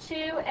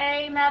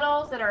 2A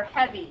metals that are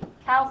heavy,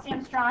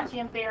 calcium,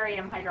 strontium,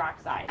 barium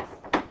hydroxides.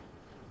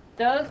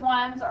 Those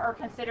ones are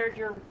considered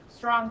your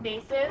strong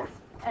bases,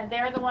 and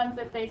they're the ones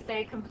that they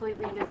say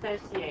completely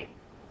dissociate.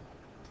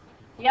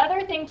 The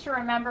other thing to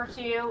remember,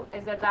 too,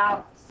 is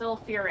about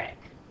sulfuric.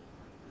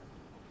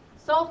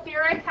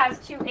 Sulfuric has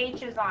 2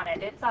 H's on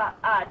it. It's a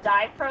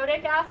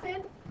diprotic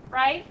acid,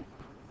 right?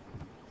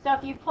 So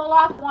if you pull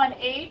off one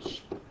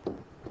H,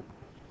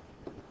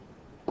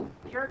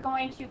 you're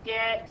going to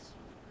get,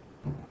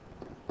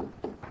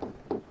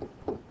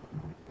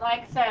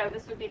 like so,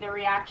 this would be the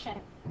reaction.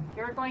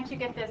 You're going to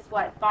get this,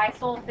 what,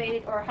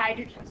 bisulfate or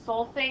hydrogen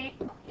sulfate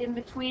in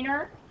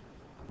betweener.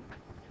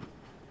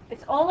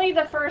 It's only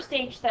the first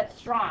H that's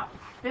strong.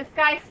 This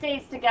guy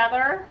stays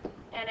together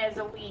and is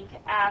a weak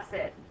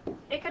acid.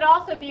 It could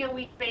also be a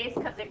weak base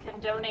because it can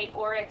donate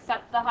or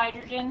accept the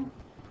hydrogen.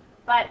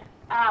 But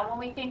when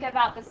we think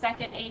about the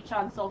second H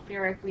on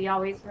sulfuric, we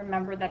always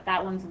remember that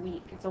that one's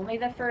weak. It's only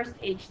the first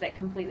H that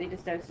completely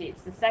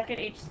dissociates. The second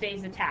H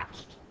stays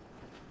attached.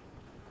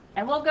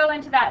 And we'll go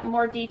into that in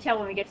more detail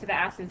when we get to the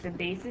acids and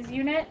bases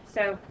unit.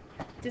 So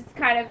just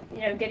kind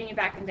of, getting you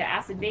back into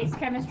acid-base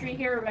chemistry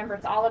here. Remember,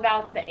 it's all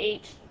about the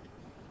H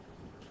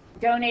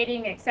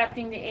donating,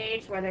 accepting the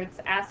H, whether it's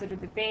acid or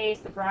the base,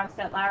 the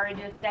Bronsted-Lowry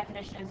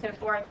definition, and so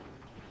forth.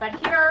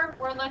 But here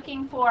we're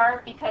looking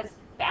for, because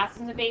the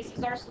acids and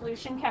bases are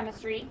solution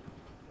chemistry,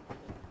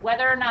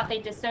 whether or not they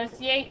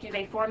dissociate. Do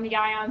they form the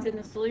ions in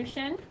the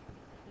solution?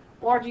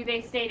 Or do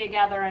they stay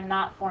together and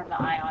not form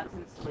the ions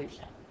in the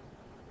solution?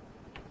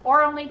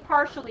 Or only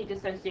partially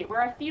dissociate,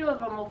 where a few of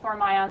them will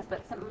form ions,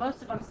 but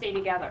most of them stay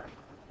together.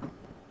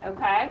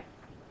 Okay?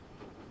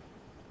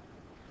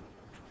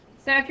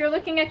 So if you're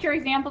looking at your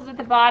examples at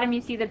the bottom,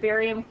 you see the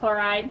barium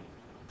chloride.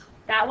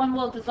 That one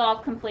will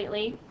dissolve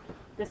completely.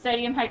 The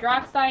sodium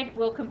hydroxide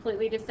will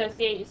completely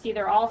dissociate. You see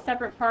they're all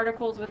separate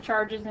particles with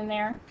charges in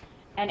there.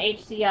 And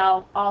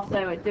HCl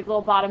also, a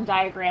little bottom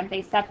diagram,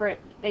 they separate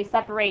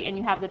and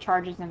you have the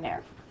charges in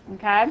there.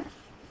 Okay?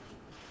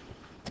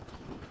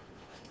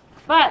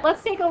 But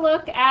let's take a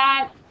look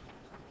at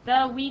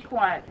the weak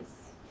ones.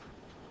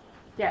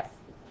 Yes?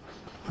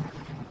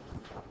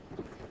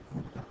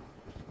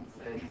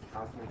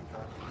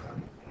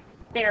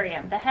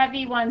 Barium. The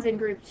heavy ones in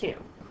group 2.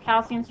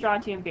 Calcium,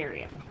 strontium,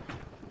 barium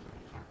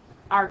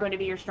are going to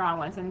be your strong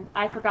ones. And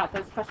I forgot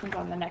those questions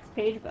on the next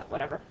page, but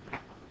whatever.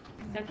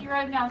 So if you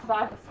write them down at the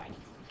bottom, it's fine.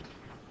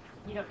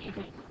 You don't need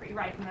to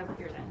rewrite them over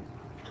here then.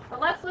 But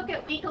let's look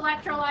at weak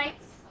electrolytes.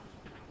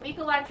 Weak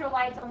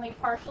electrolytes only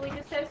partially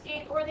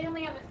dissociate, or they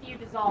only have a few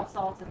dissolved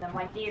salts in them,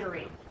 like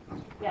Gatorade.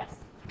 Yes?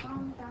 Back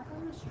on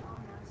the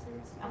strong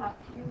acids,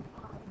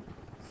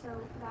 so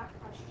that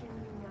question,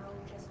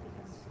 just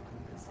because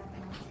the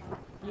second one's strong.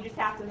 You just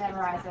have to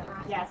memorize it.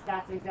 Yes,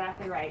 that's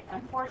exactly right.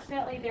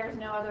 Unfortunately, there's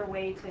no other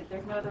way to,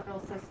 there's no other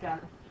real system.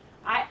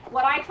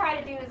 What I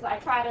try to do is I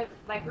try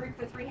to group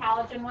the 3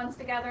 halogen ones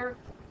together,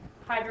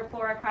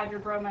 hydrochloric,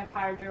 hydrobromic,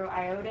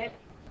 hydroiodic.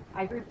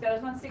 I group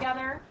those ones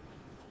together,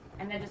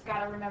 and then just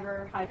got to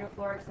remember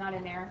hydrofluoric's not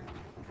in there.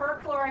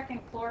 Perchloric and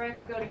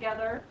chloric go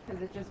together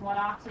because it's just one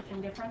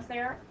oxygen difference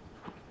there.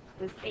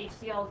 This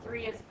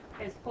HCl3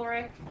 is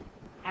chloric.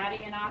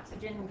 Adding an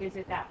oxygen gives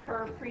it that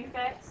per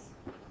prefix.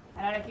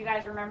 I don't know if you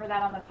guys remember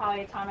that on the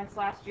polyatomics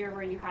last year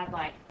where you had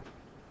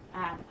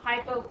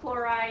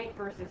hypochlorite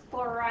versus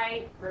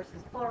chlorite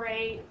versus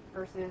chlorate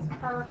versus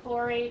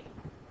perchlorate.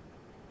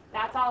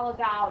 That's all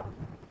about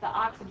the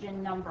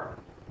oxygen number.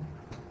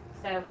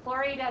 So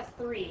chlorate has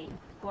 3,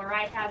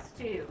 chlorite has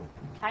 2,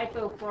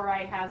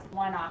 hypochlorite has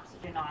 1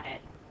 oxygen on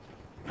it.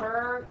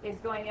 Per is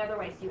going the other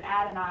way, so you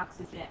add an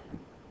oxygen.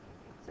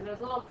 So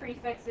those little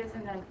prefixes,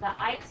 and then the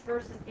ites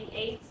versus the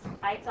eights,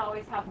 ites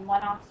always have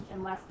 1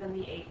 oxygen less than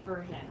the 8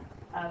 version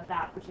of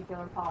that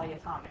particular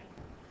polyatomic.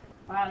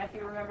 I don't know if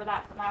you remember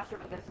that from last year,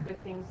 but that's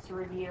good things to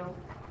review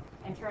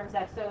in terms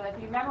of, so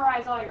if you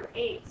memorize all your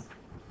 8s,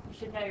 you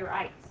should know your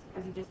ites,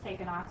 because you just take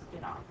an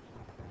oxygen off.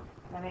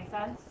 Does that make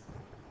sense?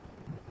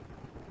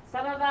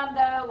 Some of them,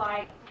 though,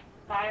 like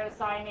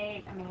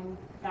thiocyanate,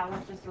 that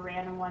one's just a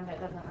random one that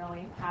doesn't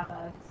really have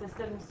a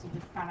system, so you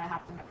just kind of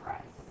have to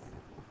memorize.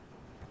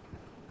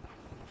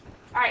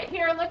 All right,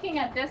 here looking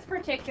at this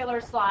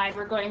particular slide,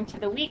 we're going to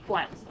the weak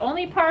ones.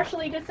 Only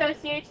partially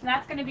dissociates, and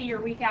that's going to be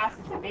your weak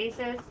acids and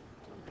bases.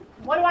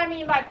 What do I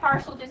mean by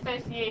partial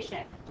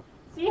dissociation?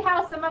 See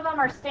how some of them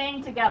are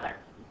staying together.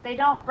 They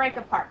don't break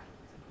apart.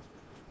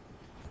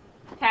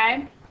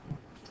 Okay?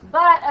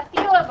 But a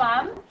few of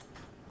them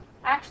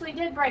actually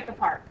did break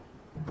apart.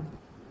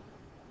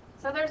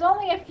 So there's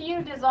only a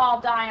few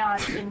dissolved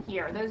ions in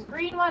here. Those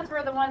green ones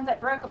were the ones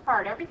that broke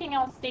apart. Everything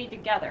else stayed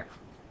together.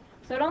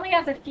 So it only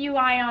has a few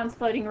ions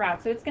floating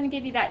around. So it's going to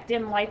give you that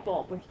dim light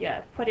bulb if you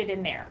put it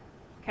in there.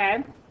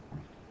 Okay?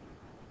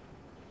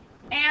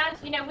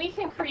 And, we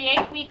can create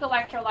weak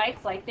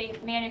electrolytes like they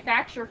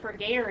manufacture for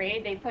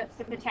Gatorade. They put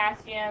some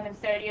potassium and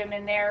sodium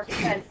in there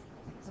because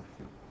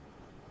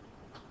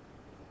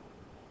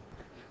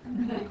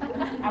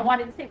I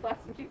wanted to say bless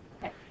you.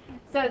 Okay.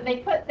 So they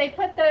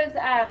put those,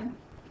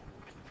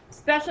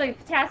 especially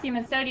potassium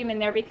and sodium in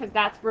there because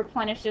that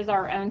replenishes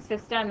our own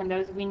system,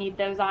 and we need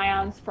those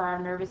ions for our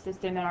nervous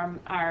system and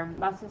our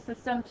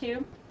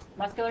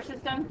muscular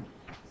system.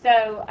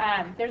 So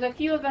there's a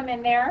few of them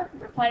in there,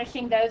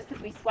 replenishing those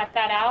because we sweat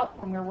that out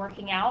when we're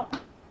working out.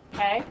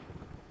 Okay.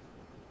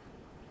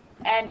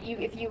 And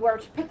if you were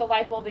to put the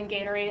light bulb in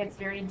Gatorade, it's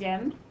very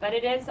dimmed, but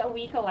it is a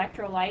weak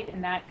electrolyte in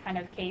that kind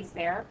of case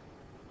there.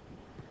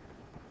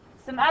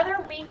 Some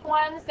other weak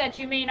ones that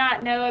you may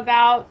not know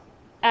about,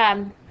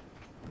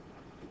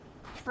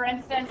 for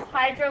instance,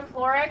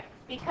 hydrofluoric,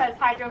 because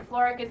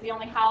hydrofluoric is the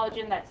only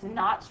halogen that's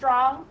not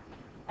strong.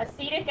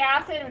 Acetic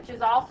acid, which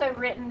is also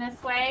written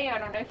this way, I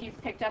don't know if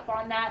you've picked up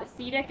on that.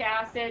 Acetic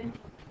acid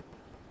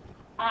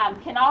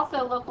can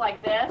also look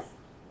like this.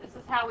 This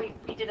is how we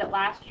did it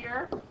last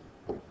year.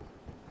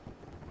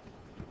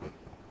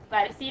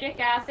 But acetic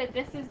acid,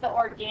 this is the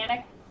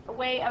organic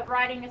way of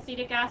writing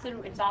acetic acid.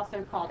 It's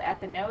also called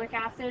ethanoic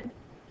acid.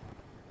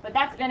 But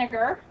that's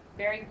vinegar,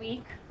 very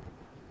weak.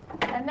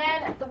 And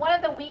then one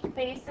of the weak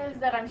bases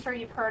that I'm sure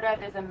you've heard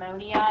of is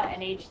ammonia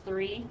and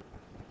H3.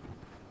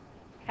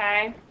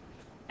 Okay?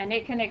 And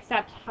it can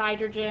accept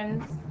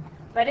hydrogens,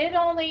 but it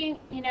only,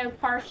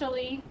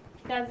 partially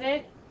does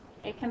it.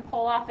 It can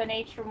pull off an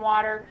H from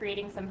water,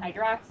 creating some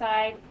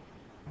hydroxide.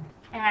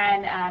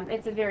 And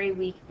it's a very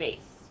weak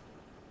base.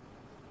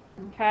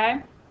 Okay,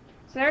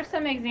 so there's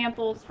some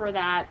examples for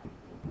that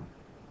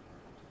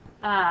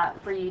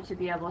for you to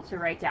be able to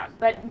write down.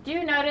 But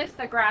do notice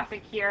the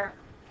graphic here.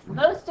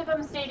 Most of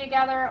them stay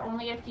together,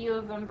 only a few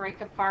of them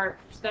break apart,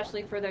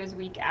 especially for those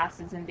weak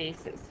acids and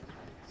bases.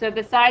 So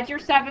besides your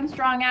 7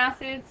 strong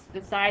acids,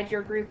 besides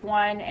your group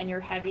 1 and your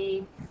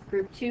heavy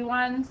group 2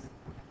 ones,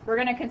 we're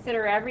going to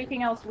consider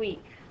everything else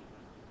weak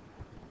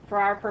for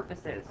our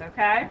purposes,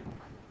 okay?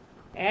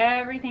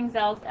 Everything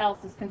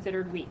else is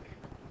considered weak.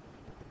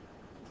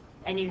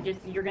 And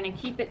you're going to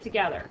keep it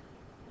together.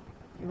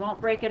 You won't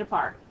break it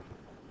apart.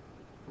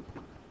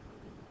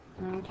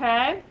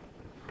 Okay?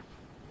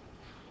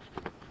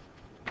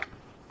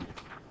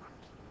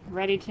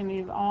 Ready to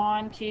move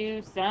on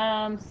to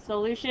some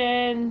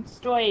solution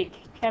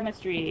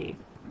stoichemistry.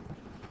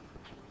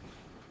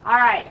 All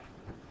right.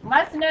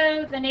 Let's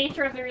know the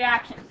nature of the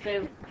reaction.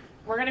 So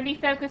we're going to be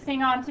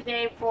focusing on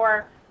today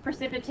for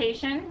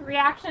precipitation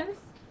reactions.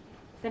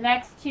 The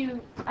next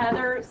 2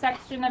 other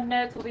section of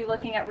notes will be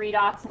looking at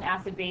redox and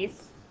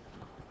acid-base.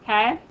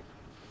 Okay?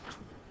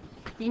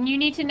 Then you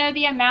need to know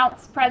the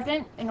amounts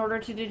present in order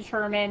to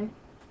determine,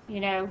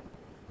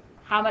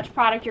 how much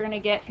product you're going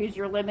to get, who's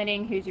your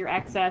limiting, who's your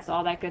excess,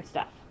 all that good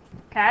stuff.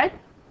 Okay?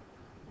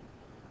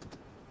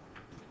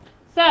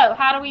 So,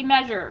 how do we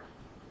measure?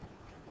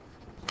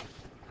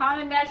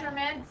 Common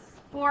measurements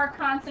for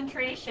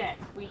concentration.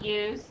 We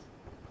use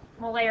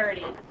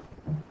molarity.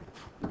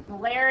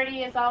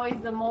 Molarity is always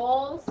the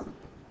moles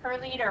per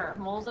liter,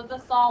 moles of the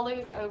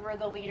solute over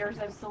the liters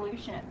of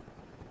solution.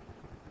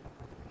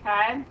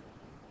 Okay?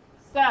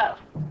 So,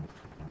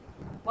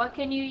 what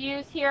can you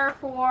use here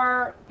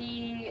for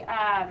the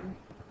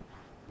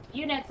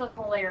units of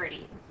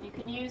molarity? You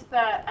can use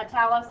the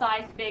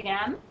italicized big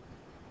M,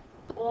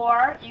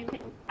 or you can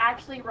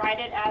actually write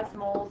it as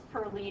moles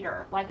per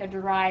liter, like a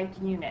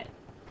derived unit.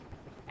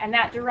 And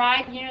that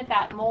derived unit,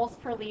 that moles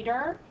per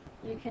liter,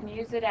 you can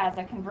use it as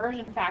a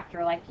conversion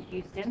factor like you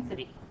use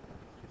density.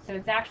 So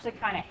it's actually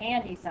kind of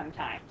handy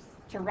sometimes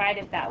to write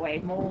it that way,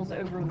 moles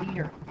over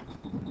liter.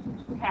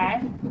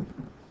 Okay?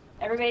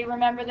 Everybody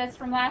remember this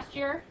from last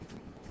year?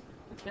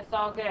 It's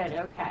all good,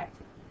 okay.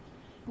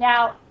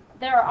 Now,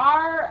 there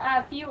are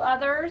a few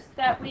others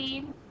that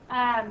we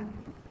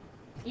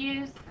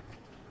use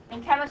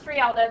in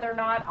chemistry, although they're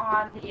not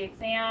on the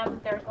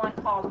exam. There's one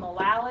called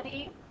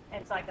molality.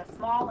 It's like a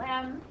small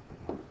m,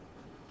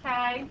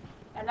 okay?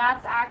 And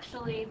that's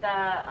actually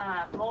the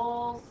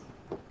moles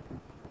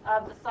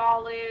of the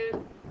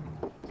solute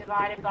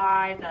divided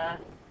by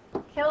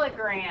the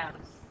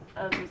kilograms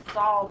of the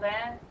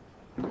solvent.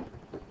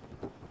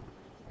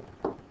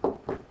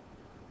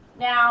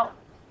 Now,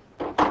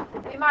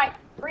 we might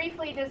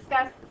briefly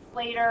discuss this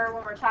later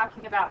when we're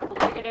talking about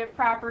colligative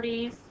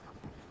properties,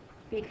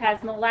 because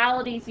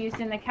molality is used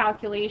in the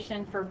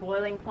calculation for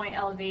boiling point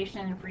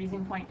elevation and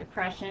freezing point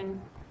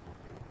depression.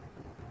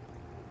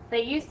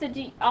 They used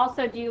to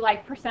also do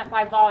like percent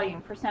by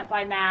volume, percent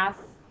by mass,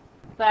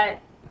 but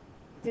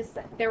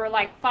there were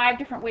like 5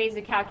 different ways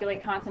to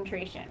calculate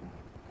concentration.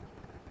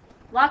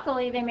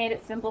 Luckily, they made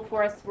it simple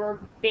for us. We're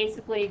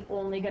basically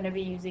only going to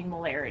be using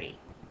molarity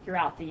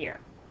throughout the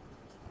year,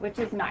 which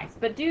is nice.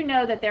 But do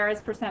know that there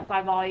is percent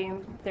by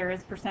volume, there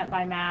is percent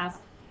by mass,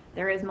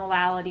 there is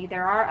molality.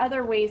 There are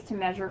other ways to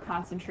measure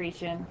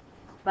concentration,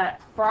 but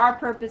for our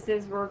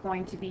purposes, we're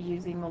going to be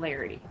using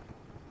molarity.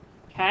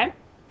 Okay?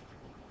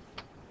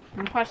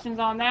 Any questions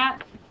on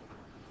that?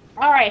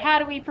 All right, how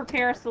do we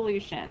prepare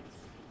solutions?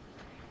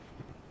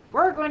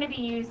 We're going to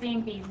be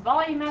using these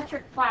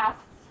volumetric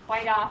flasks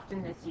quite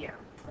often this year.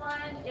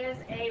 One is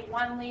a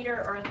 1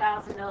 liter or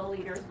 1,000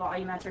 milliliters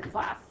volumetric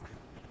flask,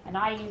 and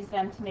I use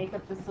them to make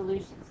up the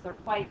solutions. They're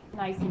quite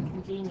nice and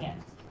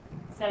convenient,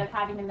 instead of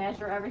having to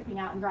measure everything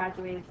out in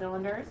graduated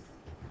cylinders.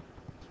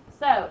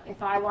 So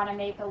if I want to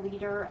make a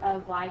liter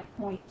of like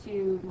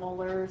 0.2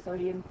 molar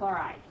sodium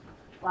chloride,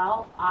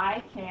 well,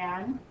 I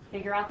can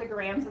figure out the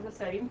grams of the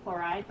sodium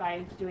chloride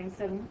by doing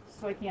some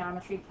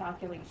stoichiometry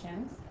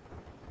calculations.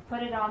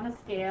 put it on the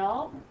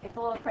scale. Get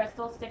the little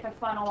crystal, stick a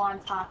funnel on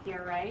top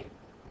here, right?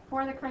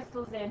 Pour the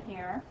crystals in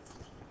here.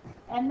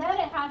 And then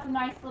it has a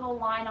nice little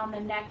line on the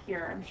neck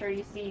here. I'm sure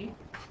you see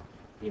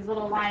these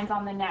little lines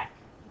on the neck.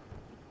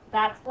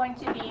 That's going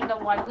to be the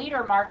 1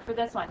 liter mark for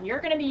this one. You're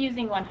going to be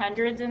using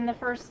 100s in the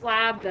first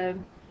slab, the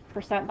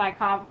percent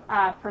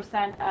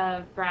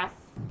of brass,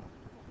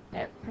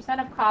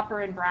 percent of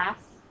copper and brass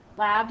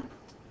lab.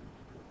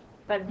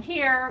 But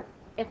here,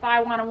 if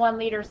I want a 1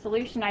 liter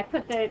solution, I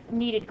put the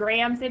needed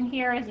grams in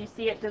here as you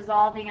see it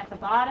dissolving at the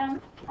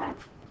bottom.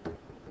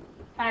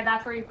 Okay,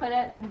 that's where you put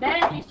it.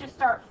 Then you just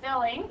start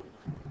filling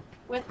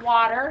with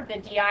water, the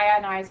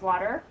deionized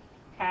water,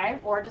 okay,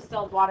 or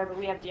distilled water, but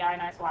we have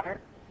deionized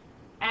water.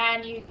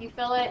 And you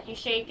fill it, you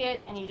shake it,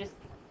 and you just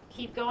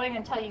keep going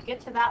until you get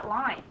to that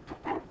line.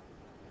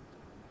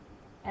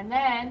 And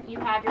then you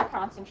have your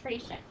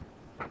concentration.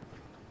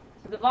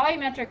 So the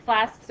volumetric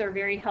flasks are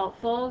very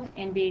helpful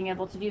in being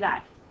able to do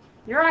that.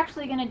 You're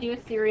actually going to do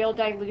a serial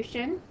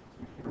dilution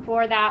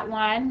for that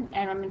one,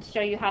 and I'm going to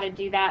show you how to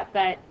do that,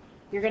 but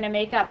you're going to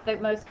make up the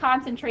most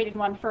concentrated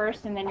one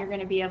first, and then you're going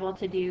to be able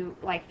to do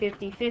like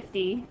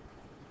 50-50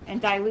 and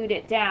dilute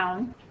it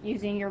down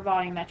using your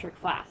volumetric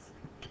flask.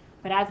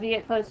 But as we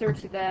get closer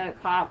to the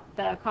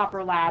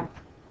copper lab,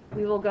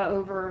 we will go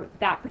over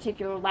that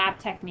particular lab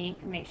technique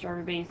and make sure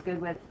everybody's good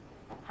with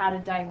how to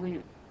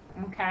dilute.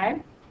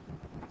 Okay?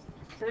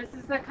 So this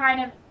is the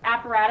kind of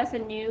apparatus, a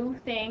new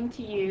thing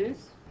to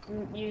use.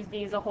 We used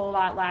these a whole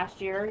lot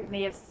last year. You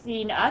may have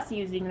seen us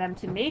using them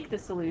to make the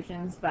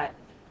solutions, but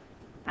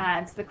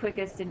it's the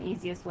quickest and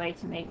easiest way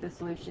to make the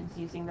solutions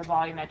using the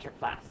volumetric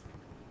flask.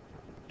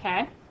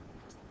 Okay?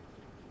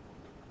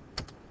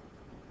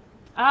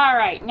 All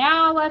right,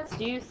 now let's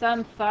do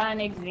some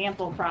fun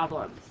example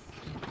problems.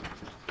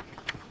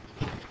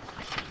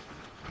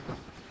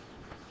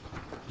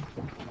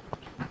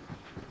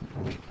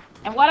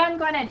 And what I'm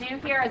going to do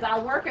here is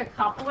I'll work a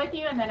couple with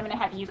you, and then I'm going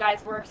to have you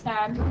guys work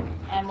some,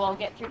 and we'll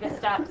get through the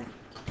steps.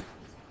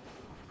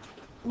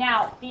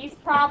 Now, these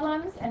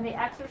problems and the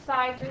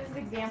exercises,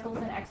 examples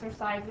and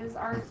exercises,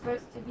 are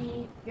supposed to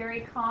be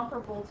very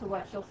comparable to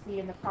what you'll see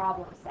in the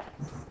problem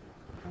sets.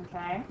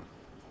 Okay?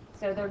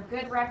 So they're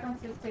good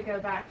references to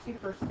go back to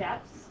for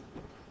steps.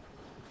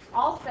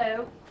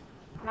 Also,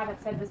 I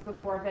haven't said this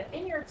before, but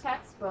in your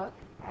textbook,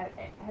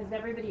 has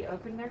everybody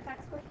opened their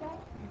textbook yet?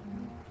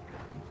 Mm-hmm.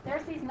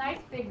 There's these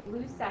nice big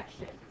blue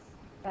sections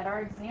that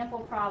are example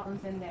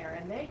problems in there,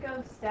 and they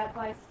go step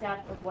by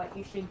step of what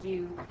you should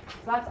do. So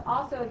that's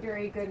also a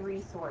very good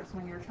resource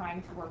when you're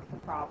trying to work the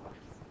problems.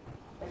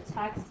 The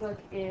textbook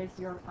is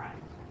your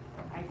friend,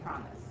 I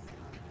promise.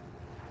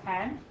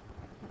 Okay?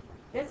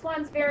 This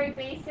one's very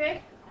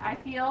basic, I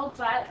feel,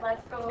 but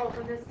let's go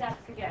over the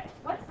steps again.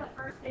 What's the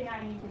first thing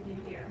I need to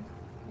do here?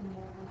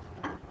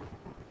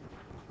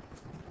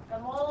 The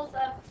moles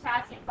of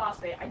potassium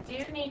phosphate. I do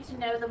need to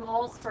know the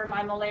moles for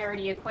my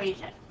molarity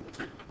equation.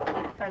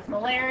 Because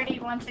molarity,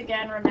 once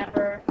again,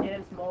 remember,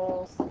 is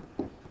moles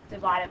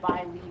divided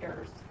by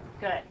liters.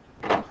 Good.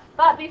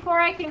 But before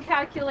I can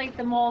calculate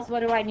the moles, what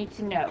do I need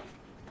to know?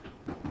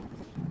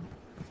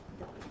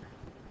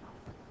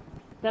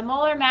 The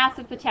molar mass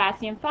of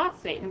potassium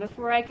phosphate. And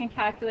before I can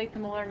calculate the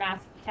molar mass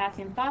of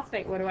potassium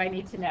phosphate, what do I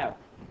need to know?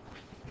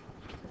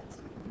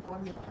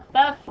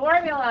 The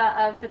formula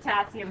of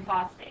potassium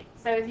phosphate.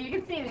 So as you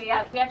can see, we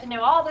have to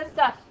know all this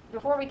stuff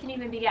before we can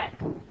even begin.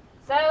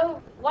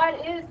 So what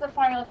is the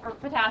formula for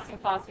potassium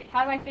phosphate?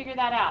 How do I figure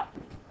that out?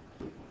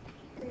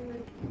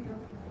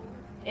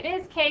 It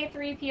is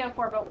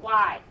K3PO4, but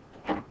why?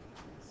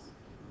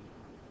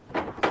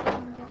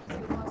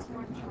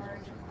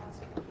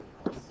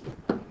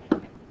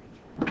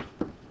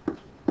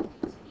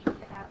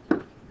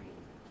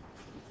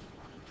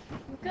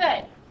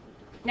 Good.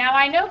 Now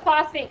I know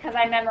phosphate because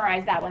I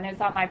memorized that one.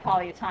 It's on my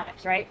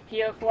polyatomics, right?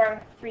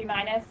 PO4, 3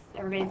 minus.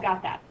 Everybody's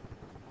got that.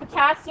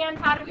 Potassium,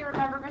 how do we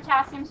remember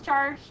potassium's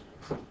charge?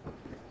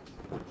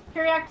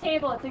 Periodic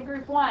table, it's in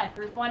group 1.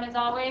 Group 1 is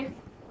always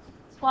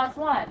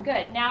 +1.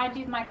 Good. Now I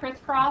do my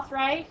crisscross,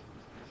 right?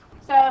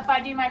 So if I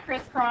do my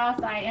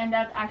crisscross, I end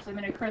up, actually I'm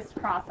going to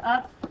crisscross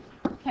up,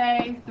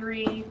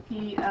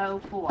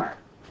 K3PO4.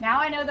 Now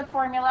I know the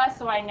formula,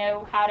 so I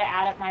know how to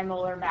add up my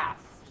molar mass.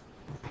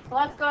 So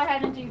let's go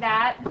ahead and do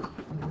that.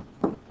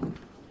 I'm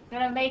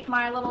going to make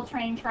my little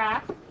train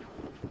track.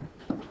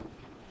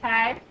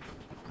 Okay.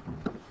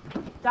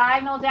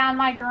 Diagonal down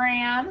my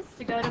grams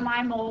to go to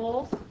my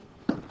moles.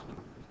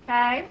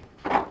 Okay.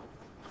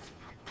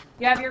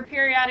 You have your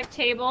periodic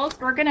tables.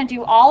 We're going to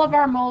do all of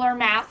our molar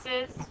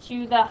masses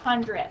to the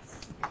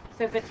hundredths.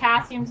 So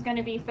potassium's going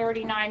to be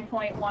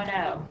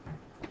 39.10.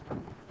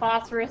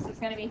 Phosphorus is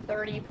going to be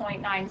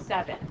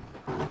 30.97.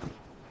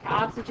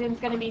 Oxygen's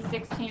going to be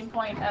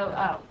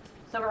 16.00.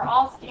 So we're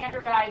all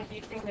standardized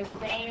using the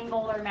same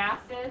molar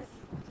masses.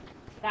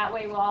 That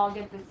way we'll all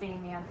get the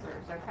same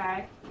answers,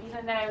 okay?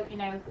 Even though, you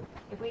know,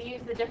 if we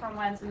use the different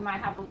ones, we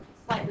might have a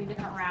slightly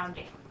different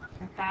rounding,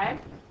 okay?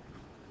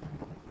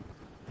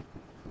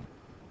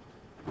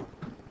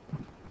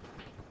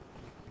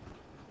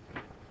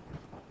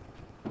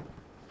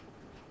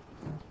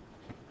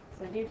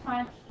 do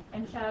punch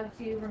and chug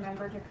too,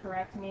 remember to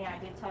correct me. I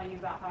did tell you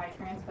about how I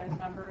transpose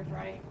numbers,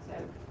 right? So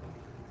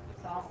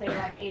I'll say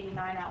like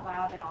 89 out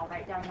loud, and I'll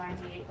write down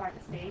 98 by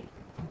mistake.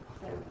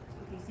 So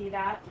if you see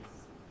that,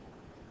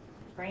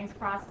 brain's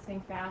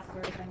processing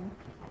faster than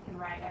I can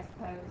write, I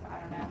suppose. I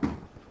don't know.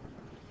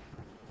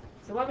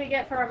 So what do we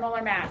get for our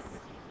molar mass?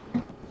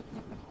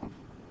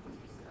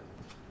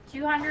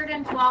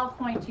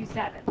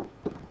 212.27.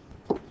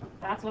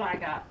 That's what I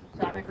got.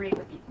 So I'm agreeing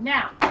with you.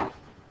 Now,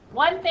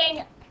 one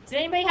thing, does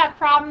anybody have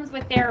problems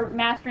with their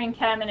mastering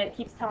chem and it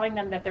keeps telling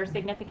them that their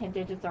significant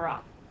digits are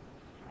off?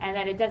 And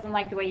that it doesn't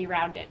like the way you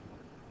round it?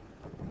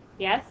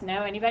 Yes?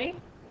 No? Anybody?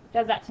 It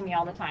does that to me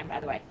all the time, by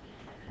the way.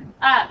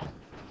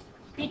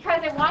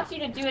 Because it wants you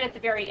to do it at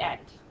the very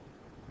end.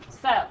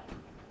 So,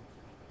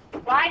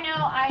 if I know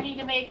I need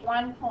to make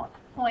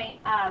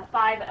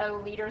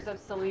 1.50 liters of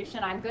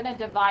solution, I'm going to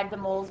divide the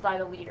moles by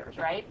the liters,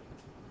 right?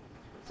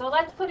 So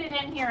let's put it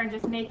in here and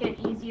just make it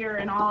easier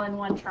and all in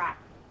one track.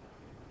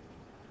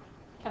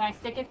 Can I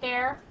stick it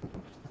there?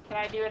 Can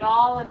I do it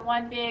all in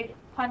one big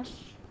punch?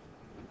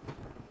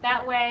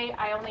 That way,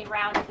 I only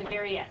round at the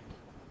very end.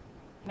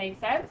 Make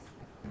sense?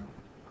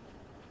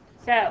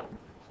 So,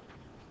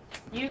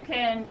 you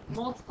can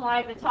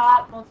multiply the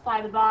top,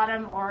 multiply the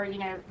bottom, or,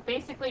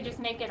 basically just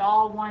make it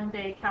all one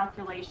big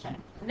calculation.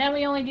 And then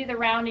we only do the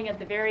rounding at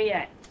the very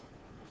end.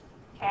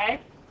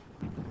 Okay?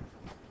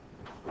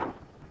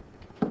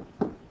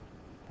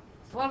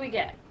 So what do we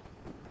get?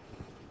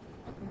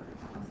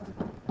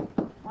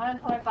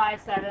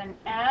 1.57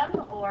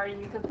 M, or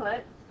you could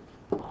put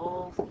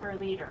moles per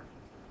liter.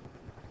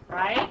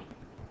 Right?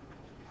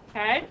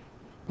 Okay?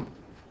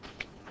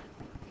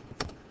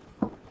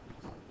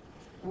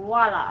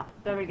 Voila.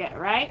 There we go,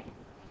 right?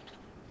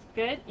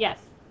 Good? Yes?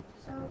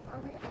 So are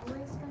we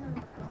always going to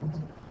round to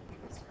the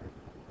hundreds?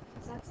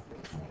 Because that's the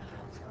same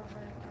as over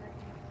and over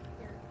again.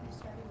 You're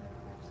starting with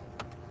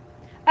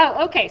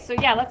Oh, okay. So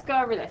yeah, let's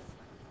go over this.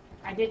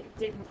 I didn't.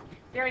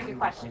 Very good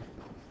question.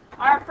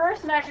 Our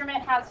first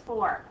measurement has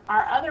 4.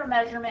 Our other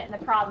measurement in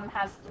the problem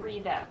has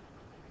 3, though.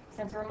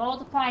 Since we're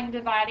multiplying and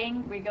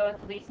dividing, we go with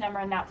the least number,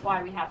 and that's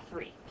why we have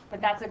 3. But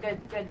that's a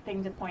good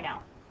thing to point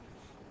out.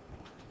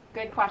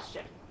 Good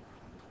question.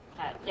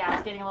 Yeah, I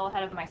was getting a little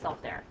ahead of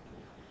myself there.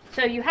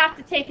 So you have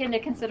to take into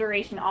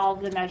consideration all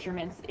of the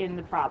measurements in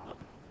the problem.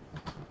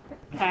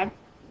 Okay?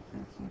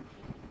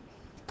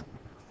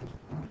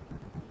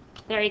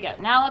 There you go.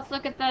 Now let's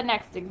look at the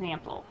next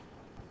example.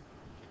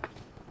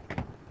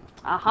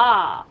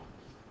 Aha!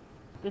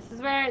 This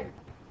is where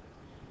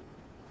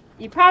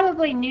you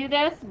probably knew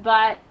this,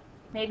 but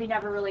maybe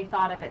never really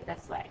thought of it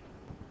this way.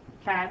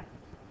 Okay?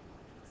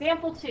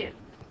 Example 2.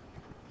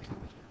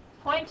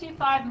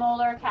 0.25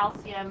 molar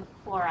calcium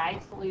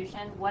chloride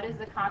solution. What is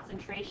the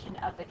concentration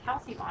of the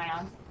calcium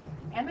ions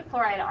and the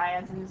chloride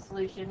ions in the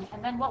solution?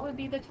 And then what would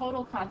be the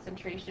total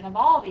concentration of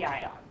all the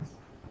ions?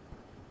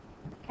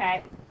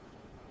 Okay.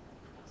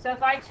 So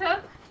if I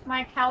took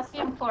my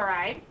calcium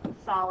chloride,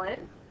 solid,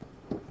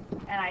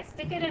 and I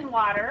stick it in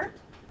water,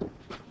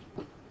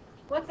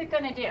 what's it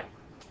going to do?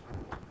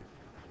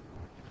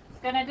 It's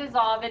going to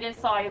dissolve. It is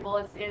soluble.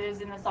 It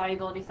is in the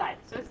solubility side.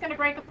 So it's going to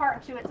break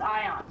apart into its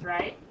ions,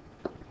 right?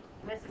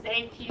 This is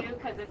AQ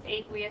because it's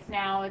aqueous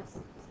now. It's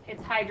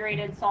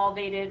hydrated,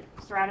 solvated,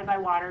 surrounded by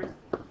waters.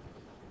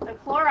 The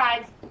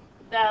chlorides,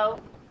 though,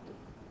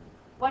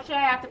 what should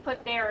I have to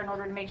put there in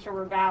order to make sure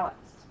we're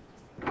balanced?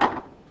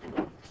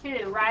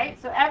 2, right?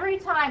 So every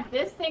time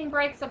this thing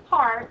breaks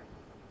apart,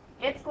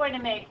 it's going to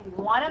make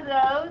 1 of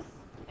those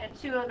and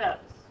 2 of those.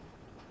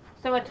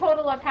 So a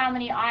total of how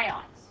many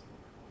ions?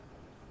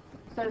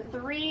 So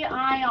 3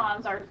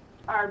 ions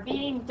are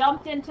being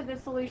dumped into the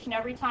solution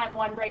every time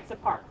one breaks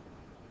apart.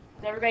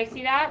 Does everybody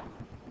see that?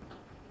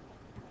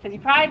 Because you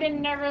probably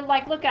didn't ever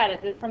look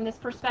at it from this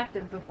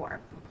perspective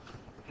before.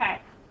 Okay.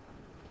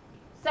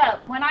 So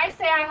when I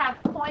say I have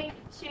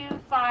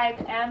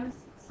 0.25 M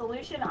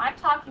solution, I'm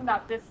talking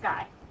about this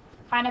guy,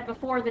 kind of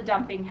before the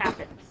dumping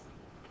happens.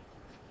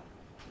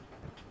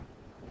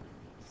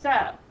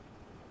 So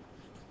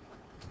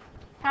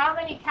how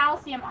many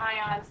calcium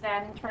ions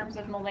then in terms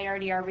of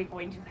molarity are we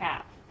going to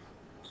have?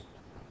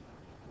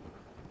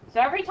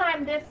 So every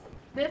time this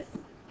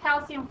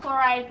calcium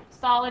chloride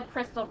solid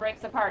crystal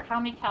breaks apart, how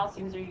many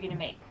calciums are you going to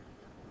make?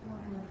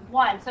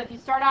 1. So if you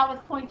start out with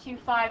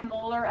 0.25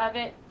 molar of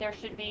it, there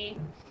should be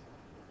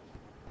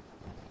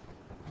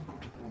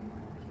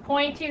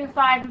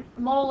 0.25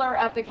 molar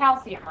of the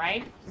calcium,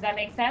 right? Does that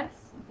make sense?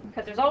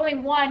 Because there's only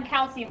 1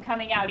 calcium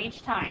coming out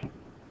each time.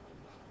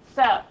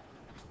 So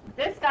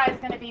this guy is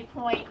going to be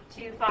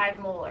 0.25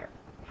 molar.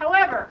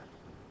 However,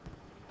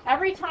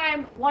 every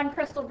time 1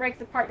 crystal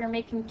breaks apart, you're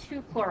making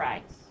 2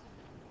 chlorides.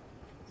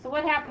 So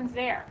what happens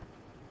there?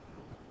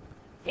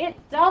 It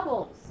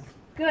doubles.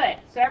 Good.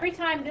 So every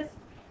time this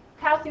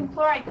calcium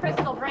chloride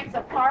crystal breaks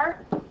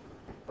apart,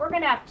 we're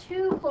going to have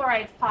 2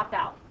 chlorides pop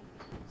out.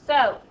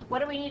 So what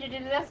do we need to do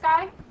to this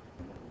guy?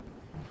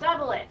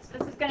 Double it. So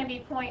this is going to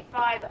be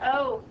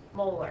 0.50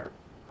 molar,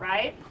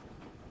 right?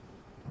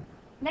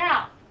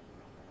 Now,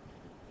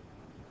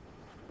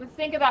 let's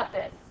think about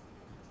this.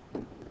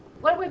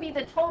 what would be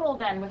the total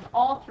then with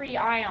all 3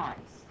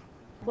 ions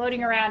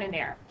floating around in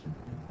there?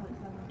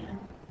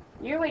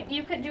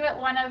 You could do it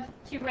one of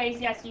 2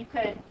 ways. Yes, you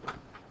could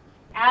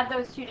add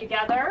those 2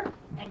 together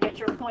and get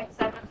your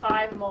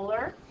 0.75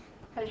 molar,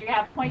 because you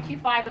have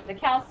 0.25 of the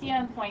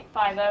calcium,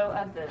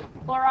 0.50 of the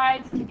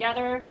chlorides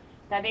together.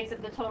 That makes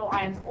it the total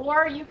ions.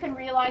 Or you can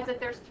realize that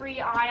there's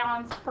 3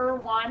 ions per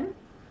 1.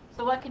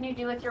 So what can you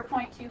do with your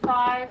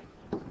 0.25?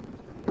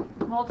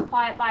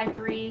 Multiply it by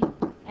 3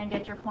 and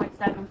get your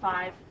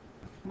 0.75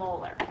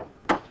 molar.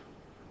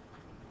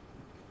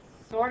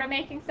 Sort of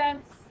making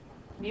sense?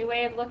 New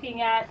way of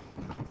looking at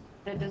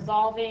the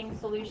dissolving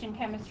solution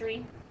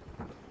chemistry.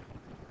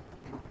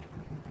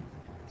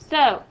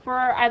 So,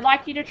 I'd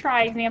like you to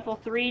try example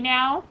 3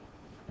 now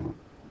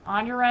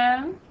on your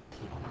own.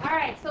 All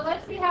right, so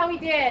let's see how we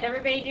did.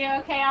 Everybody do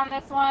okay on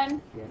this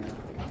one? Yeah.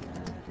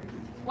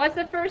 What's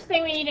the first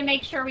thing we need to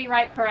make sure we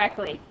write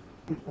correctly?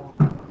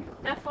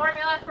 The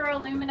formula for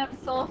aluminum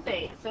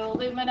sulfate. So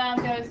aluminum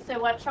goes to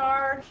what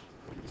charge?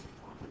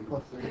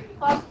 +3.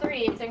 Plus 3.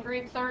 It's in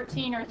group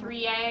 13 or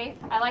 3A.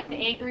 I like the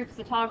A groups,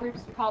 the tall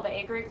groups, we call the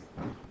A groups.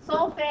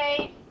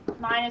 Sulfate,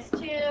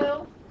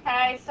 -2.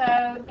 Okay, so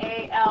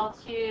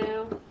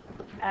Al2,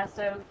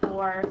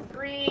 SO4,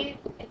 3.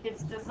 If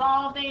it's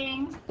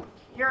dissolving,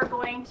 you're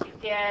going to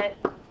get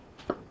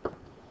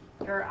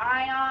your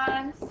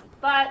ions,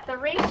 but the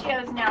ratio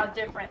is now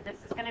different. This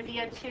is going to be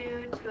a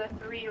 2 to a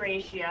 3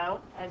 ratio,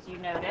 as you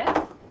notice.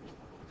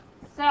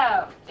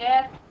 So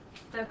if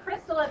the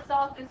crystal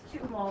itself is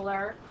 2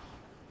 molar,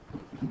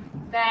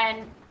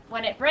 then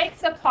when it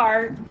breaks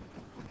apart,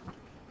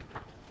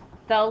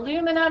 the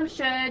aluminum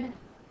should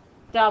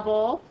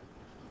double,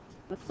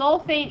 the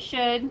sulfate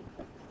should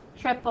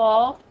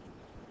triple,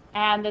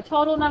 and the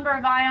total number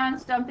of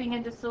ions dumping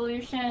into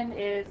solution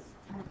is,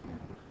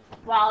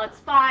 well, it's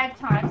 5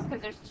 times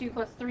because there's 2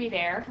 plus 3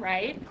 there,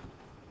 right?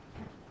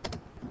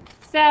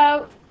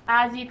 So,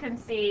 as you can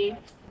see,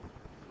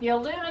 the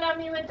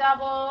aluminum you would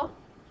double,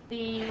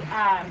 the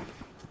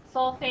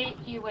sulfate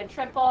you would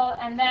triple,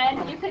 and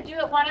then you could do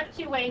it one of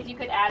 2 ways. You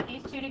could add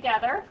these 2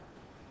 together,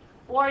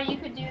 or you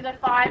could do the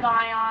 5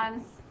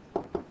 ions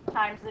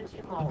times the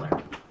 2 molar.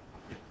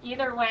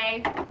 Either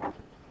way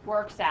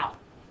works out.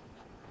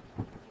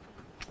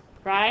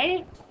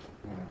 Right?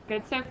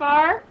 Good so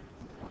far?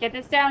 Get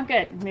this down?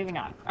 Good. Moving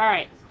on. All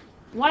right.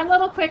 One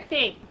little quick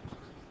thing,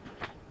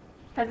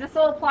 because this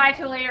will apply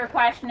to a later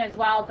question as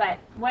well, but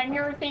when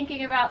you're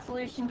thinking about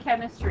solution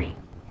chemistry,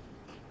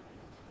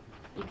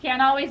 you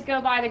can't always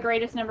go by the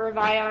greatest number of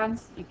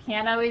ions. You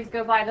can't always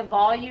go by the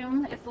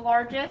volume is the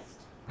largest.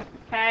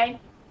 Okay?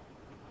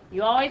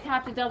 You always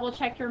have to double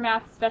check your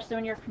math, especially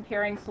when you're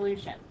comparing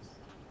solutions.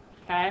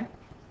 Okay?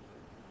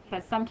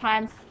 Because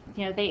sometimes,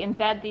 they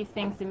embed these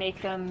things to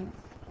make them,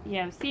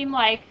 seem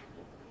like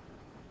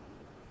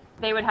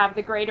they would have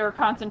the greater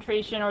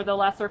concentration or the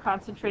lesser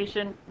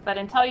concentration. But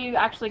until you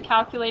actually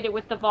calculate it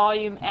with the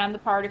volume and the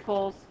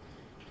particles,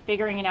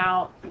 figuring it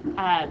out,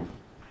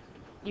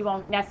 you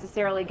won't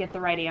necessarily get the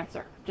right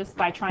answer just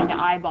by trying to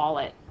eyeball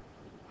it.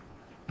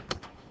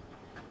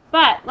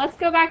 But let's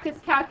go back to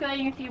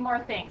calculating a few more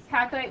things.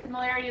 Calculate the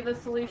molarity of the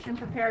solution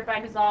prepared by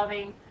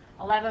dissolving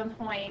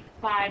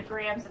 11.5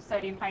 grams of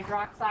sodium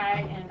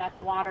hydroxide in enough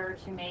water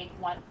to make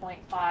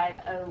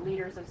 1.50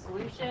 liters of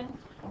solution.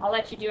 I'll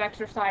let you do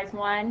exercise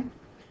 1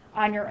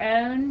 on your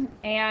own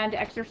and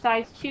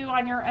exercise 2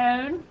 on your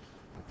own.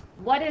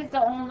 What is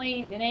the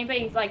only, and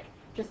anybody's like,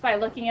 just by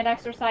looking at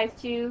exercise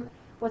 2,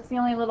 what's the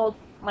only little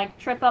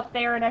trip up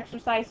there in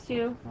exercise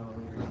 2?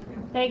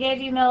 They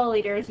gave you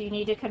milliliters. You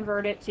need to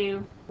convert it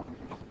to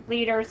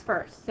liters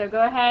first. So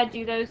go ahead,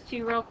 do those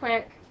 2 real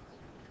quick.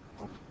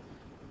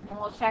 And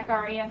we'll check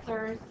our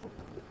answers.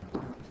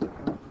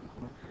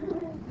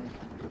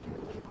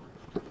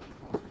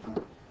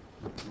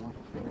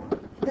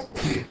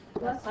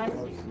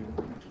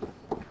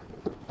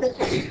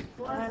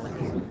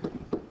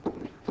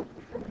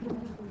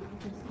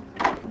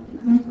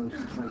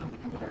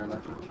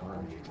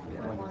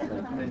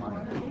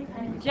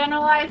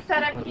 Generalized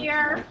setup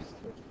here.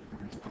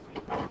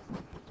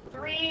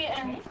 3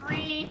 and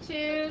 3,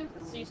 2.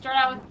 So you start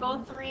out with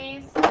both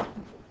 3s.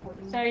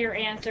 So your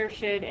answer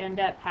should end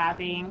up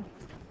having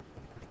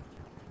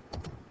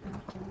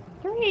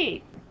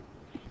 3.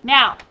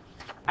 Now,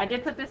 I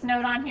did put this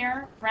note on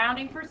here,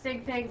 rounding for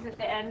sig figs at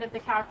the end of the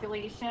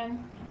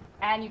calculation,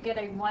 and you get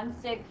a 1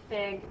 sig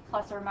fig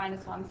plus or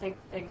minus 1 sig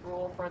fig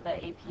rule for the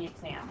AP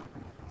exam.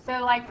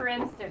 So like for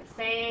instance,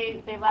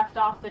 say they left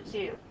off the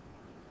 2,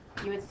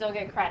 you would still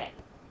get credit.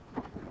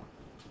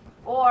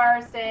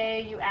 Or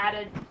say you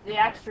added the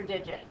extra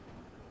digit.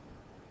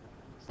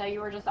 So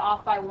you were just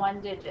off by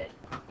 1 digit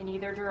in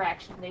either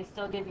direction. They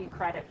still give you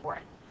credit for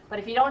it. But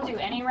if you don't do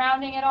any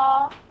rounding at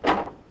all,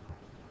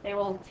 they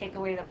will take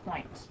away the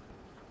point.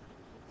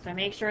 So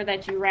make sure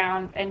that you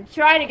round and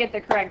try to get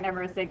the correct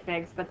number of sig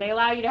figs, but they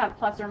allow you to have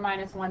plus or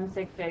minus 1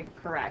 sig fig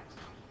correct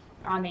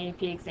on the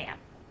AP exam.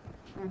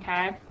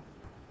 Okay?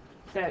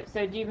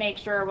 So do make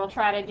sure, we'll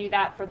try to do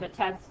that for the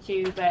test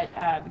too, but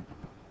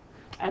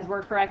as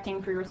we're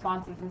correcting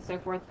pre-responses and so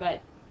forth,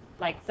 but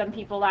like some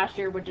people last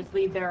year would just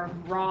leave their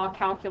raw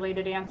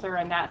calculated answer,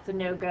 and that's a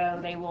no-go.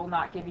 They will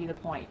not give you the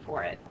point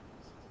for it.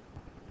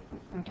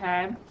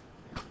 Okay?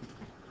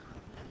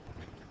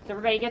 Does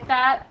everybody get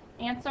that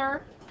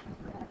answer?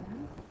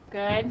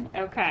 Good?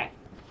 Okay.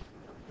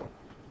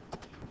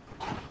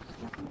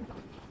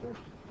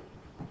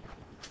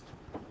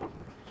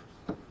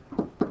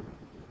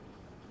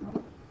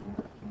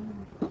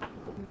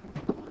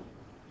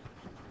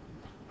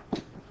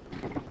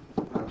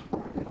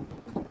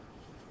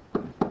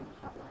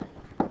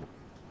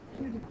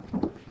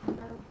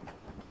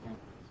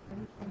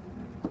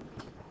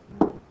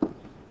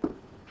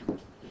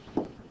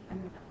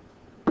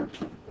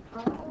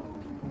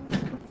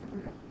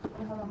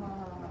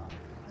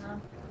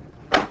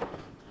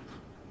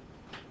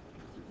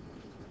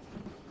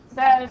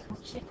 So,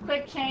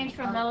 quick change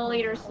from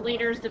milliliters to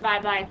liters,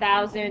 divide by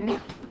 1,000.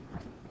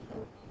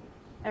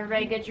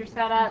 Everybody get your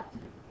setup?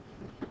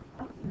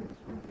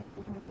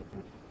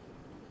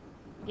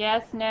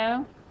 Yes,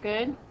 no,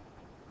 good.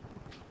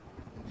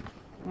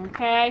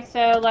 Okay,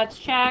 so let's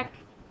check.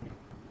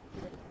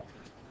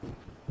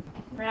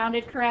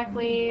 Rounded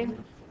correctly.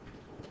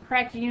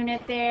 Correct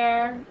unit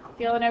there.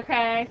 Feeling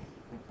okay?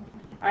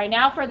 All right,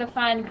 now for the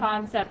fun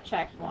concept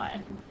check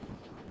one.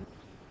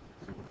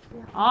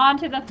 On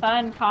to the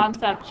fun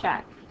concept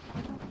check.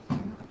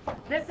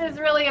 This is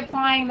really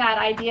applying that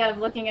idea of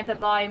looking at the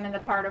volume and the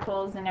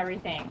particles and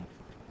everything.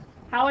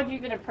 How would you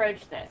even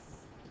approach this?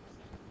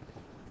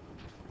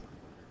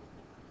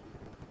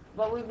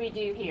 What would we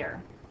do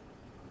here?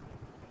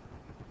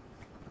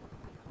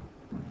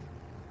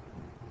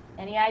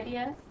 Any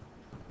ideas?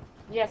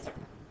 Yes, sir.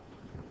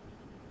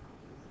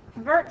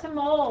 Convert to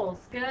moles.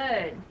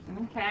 Good.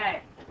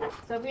 Okay.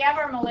 So if we have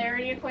our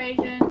molarity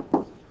equation,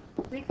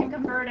 we can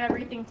convert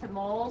everything to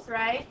moles,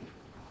 right?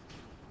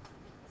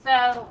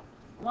 So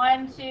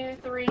 1, 2,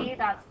 3,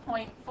 that's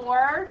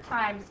 0.4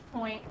 times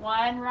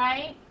 0.1,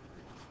 right?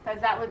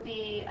 Because that would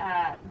be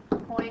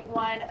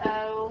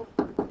 0.10,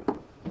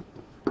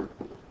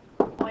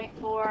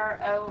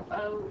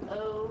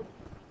 0.4000,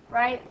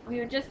 right? We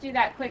would just do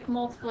that quick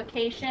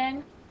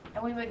multiplication,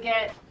 and we would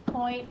get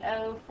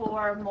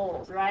 0.04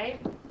 moles,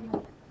 right?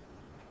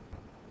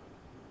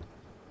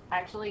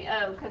 Actually,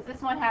 because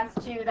this one has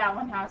 2, that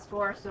one has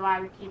 4, so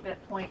I would keep it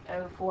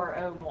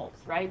 0.040 moles,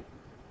 right?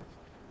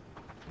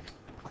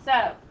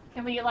 So,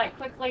 can we like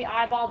quickly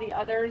eyeball the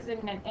others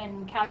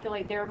and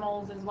calculate their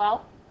moles as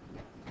well?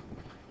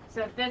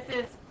 So if this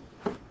is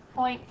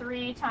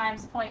 0.3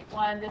 times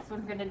 0.1, this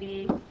one's going to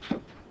be,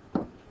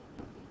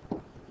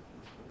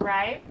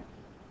 right?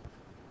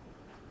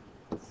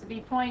 This would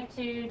be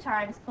 0.2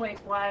 times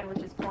 0.1, which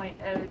is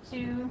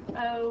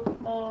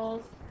 0.020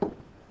 moles.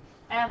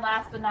 And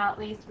last but not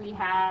least, we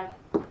have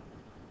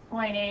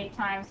 0.8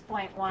 times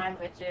 0.1,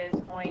 which is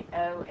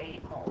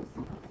 0.08 moles.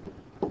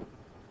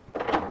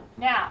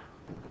 Now,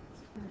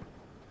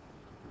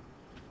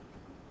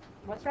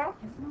 what's wrong?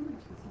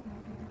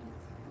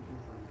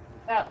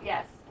 Oh,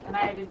 yes, and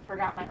I just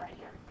forgot mine right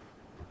here.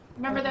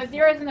 Remember, those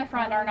zeros in the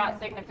front are not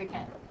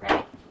significant,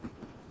 right?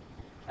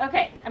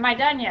 Okay, am I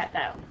done yet,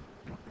 though?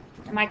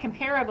 Am I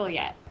comparable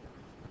yet?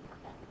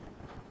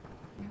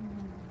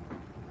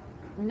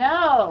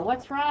 No,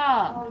 what's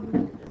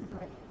wrong?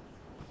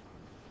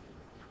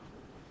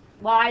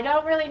 Well, I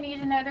don't really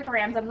need to know the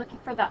grams. I'm looking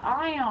for the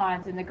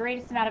ions and the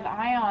greatest amount of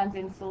ions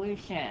in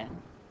solution.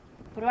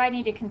 What do I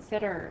need to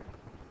consider?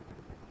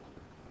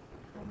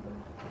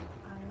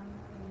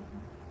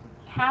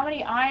 How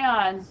many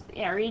ions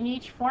are in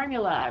each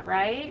formula,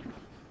 right?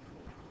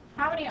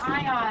 How many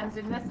ions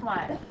in this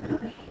one?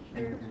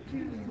 2.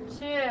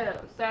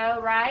 So,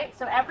 right?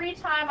 So every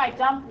time I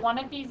dump one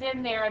of these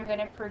in there, I'm going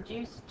to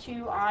produce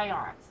 2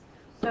 ions.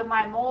 So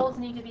my moles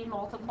need to be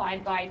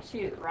multiplied by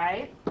 2,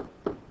 right?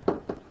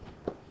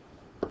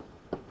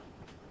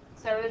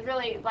 So there's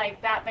really like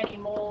that many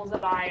moles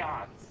of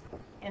ions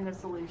in the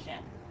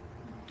solution.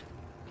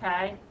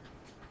 Okay?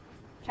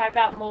 Talk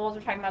about moles,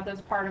 we're talking about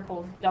those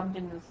particles dumped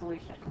into the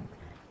solution.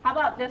 How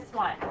about this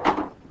one?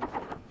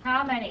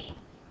 How many?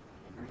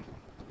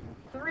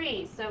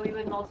 3. So we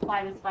would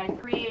multiply this by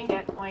 3 and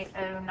get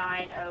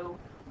 0.090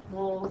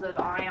 moles of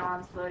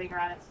ions floating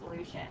around in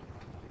solution.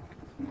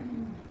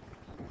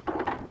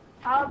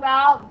 How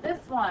about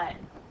this one?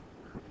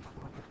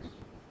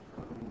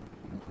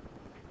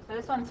 So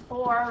this one's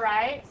 4,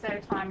 right? So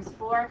times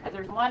 4, because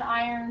there's 1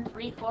 iron,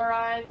 3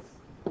 chlorides,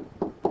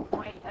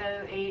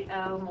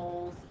 0.080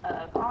 moles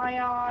of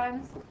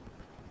ions.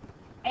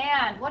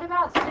 And what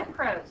about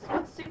sucrose?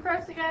 What's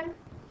sucrose again?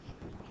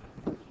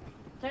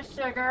 Just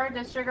sugar.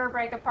 Does sugar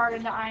break apart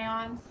into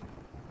ions?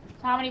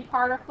 So how many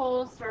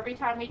particles for every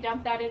time we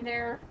dump that in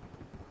there?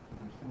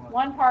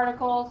 1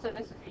 particle, so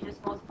this would be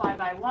just multiplied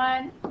by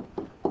 1.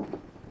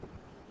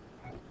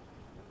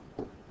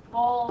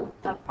 Mole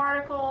of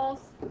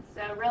particles,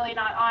 so really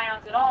not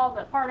ions at all,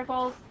 but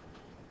particles.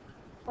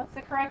 What's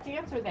the correct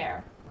answer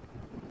there?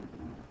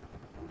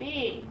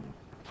 B.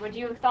 Would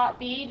you have thought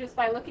B just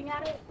by looking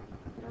at it?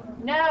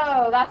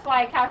 No, that's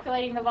why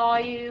calculating the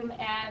volume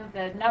and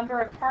the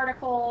number of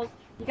particles,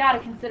 you got to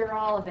consider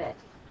all of it.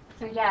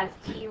 So yes,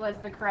 T was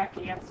the correct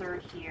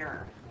answer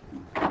here.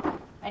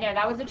 I know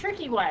that was a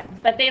tricky one,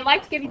 but they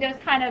like to give you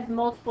those kind of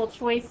multiple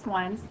choice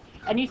ones.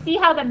 And you see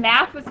how the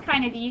math was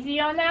kind of easy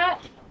on that?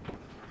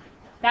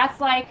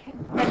 That's like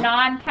the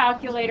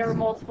non-calculator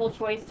multiple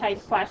choice type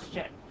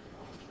question.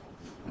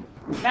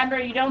 Remember,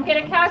 you don't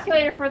get a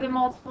calculator for the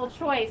multiple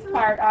choice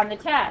part on the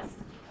test.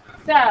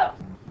 So,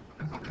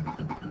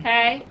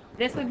 okay,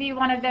 this would be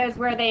one of those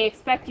where they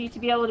expect you to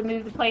be able to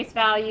move the place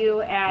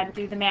value and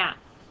do the math.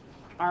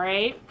 All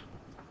right?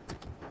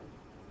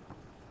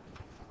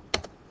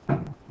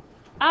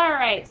 All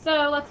right,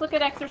 so let's look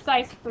at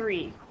exercise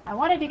 3. I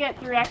wanted to get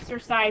through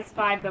exercise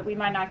 5, but we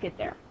might not get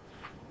there.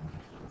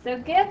 So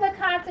give the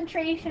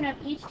concentration of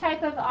each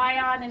type of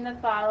ion in the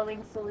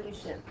following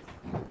solutions.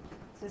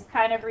 This is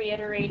kind of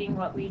reiterating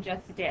what we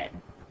just did.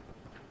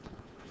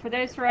 For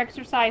those for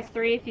exercise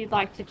 3, if you'd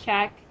like to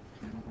check,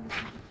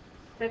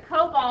 the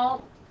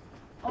cobalt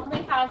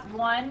only has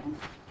 1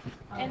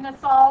 in the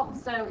salt,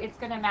 so it's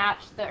going to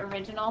match the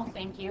original,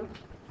 thank you,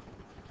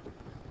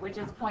 which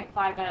is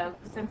 0.50.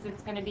 Since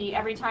it's going to be,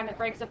 every time it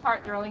breaks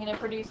apart, they're only going to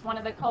produce 1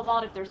 of the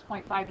cobalt. If there's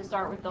 0.5 to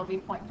start with, there'll be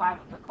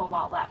 0.5 of the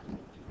cobalt left.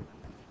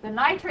 The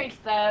nitrates,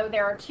 though,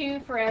 there are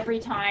 2 for every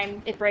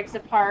time it breaks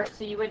apart,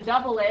 so you would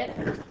double it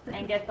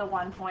and get the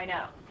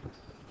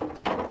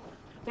 1.0.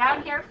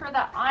 Down here for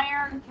the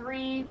iron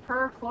 3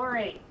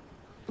 perchlorate.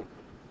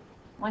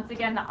 Once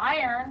again, the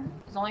iron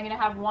is only going to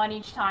have 1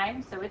 each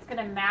time, so it's going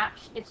to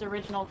match its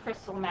original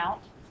crystal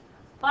amount.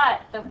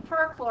 But the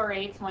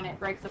perchlorates, when it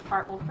breaks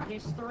apart, will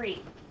produce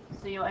 3.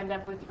 So you'll end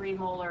up with 3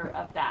 molar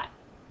of that.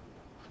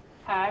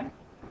 Okay?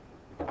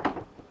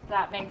 Does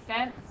that make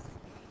sense?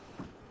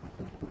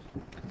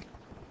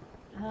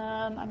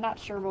 I'm not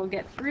sure we'll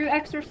get through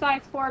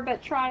exercise 4,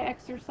 but try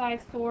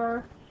exercise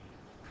 4.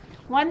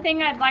 One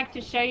thing I'd like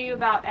to show you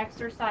about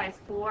exercise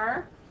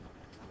 4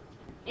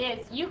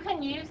 is you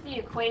can use the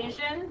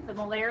equation, the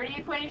molarity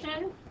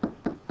equation,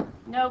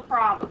 no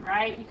problem,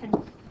 right? You can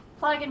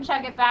plug and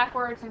chug it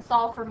backwards and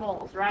solve for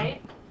moles,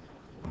 right?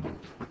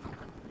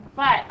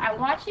 But I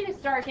want you to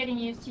start getting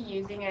used to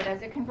using it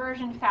as a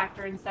conversion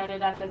factor and set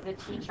it up as a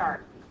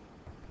T-chart.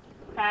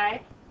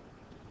 Okay?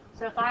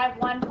 So if I have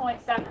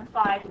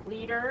 1.75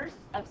 liters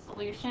of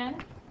solution,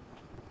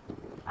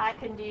 I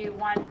can do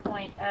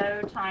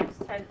 1.0 times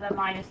 10 to the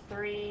minus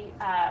 3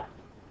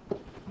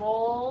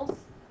 moles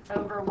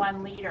over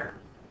 1 liter.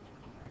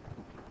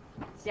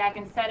 See, I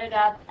can set it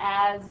up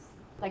as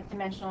like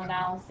dimensional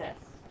analysis,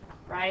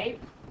 right?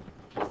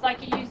 Just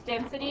like you use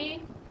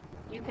density,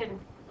 you can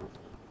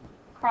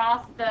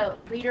cross the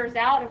liters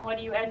out, and what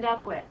do you end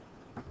up with?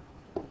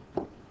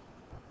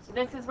 So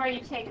this is where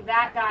you take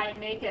that guy and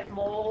make it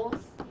moles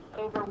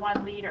over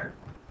 1 liter.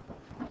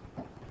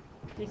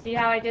 Do you see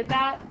how I did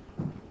that?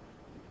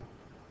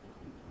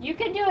 You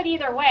can do it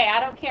either way. I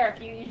don't care.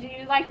 If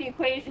you like the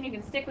equation, you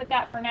can stick with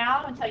that for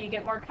now until you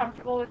get more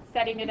comfortable with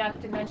setting it up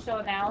dimensional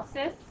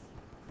analysis.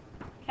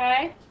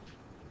 Okay?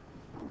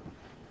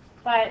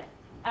 But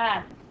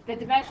the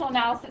dimensional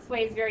analysis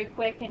way is very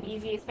quick and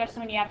easy,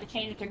 especially when you have to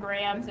change it to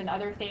grams and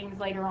other things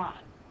later on.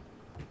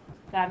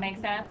 Does that make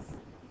sense?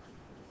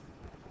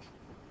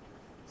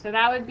 So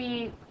that would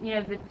be,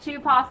 the 2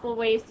 possible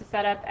ways to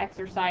set up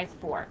exercise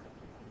 4.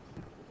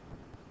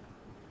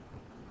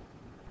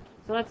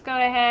 So let's go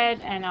ahead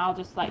and I'll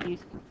just let you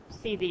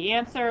see the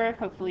answer.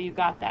 Hopefully you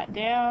got that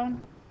down.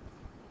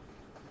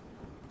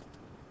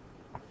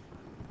 Is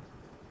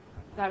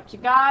that what you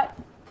got?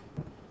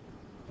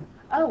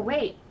 Oh,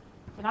 wait.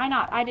 Did I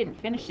not? I didn't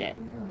finish it.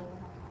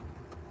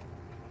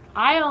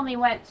 I only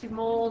went to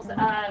moles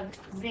of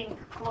zinc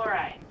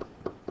chloride.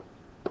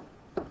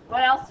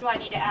 What else do I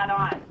need to add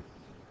on?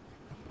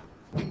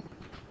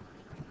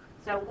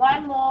 So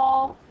 1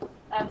 mole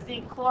of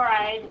zinc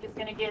chloride is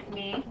going to give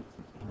me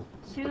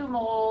 2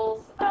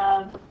 moles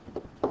of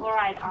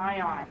chloride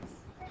ions.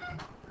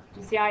 Do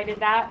you see how I did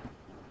that?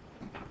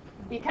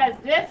 Because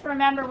this,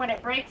 remember, when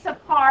it breaks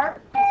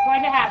apart, it's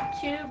going to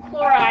have 2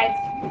 chlorides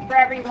for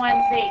every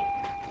 1 zinc.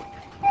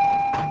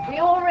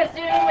 We will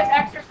resume with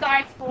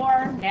exercise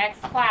 4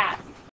 next class.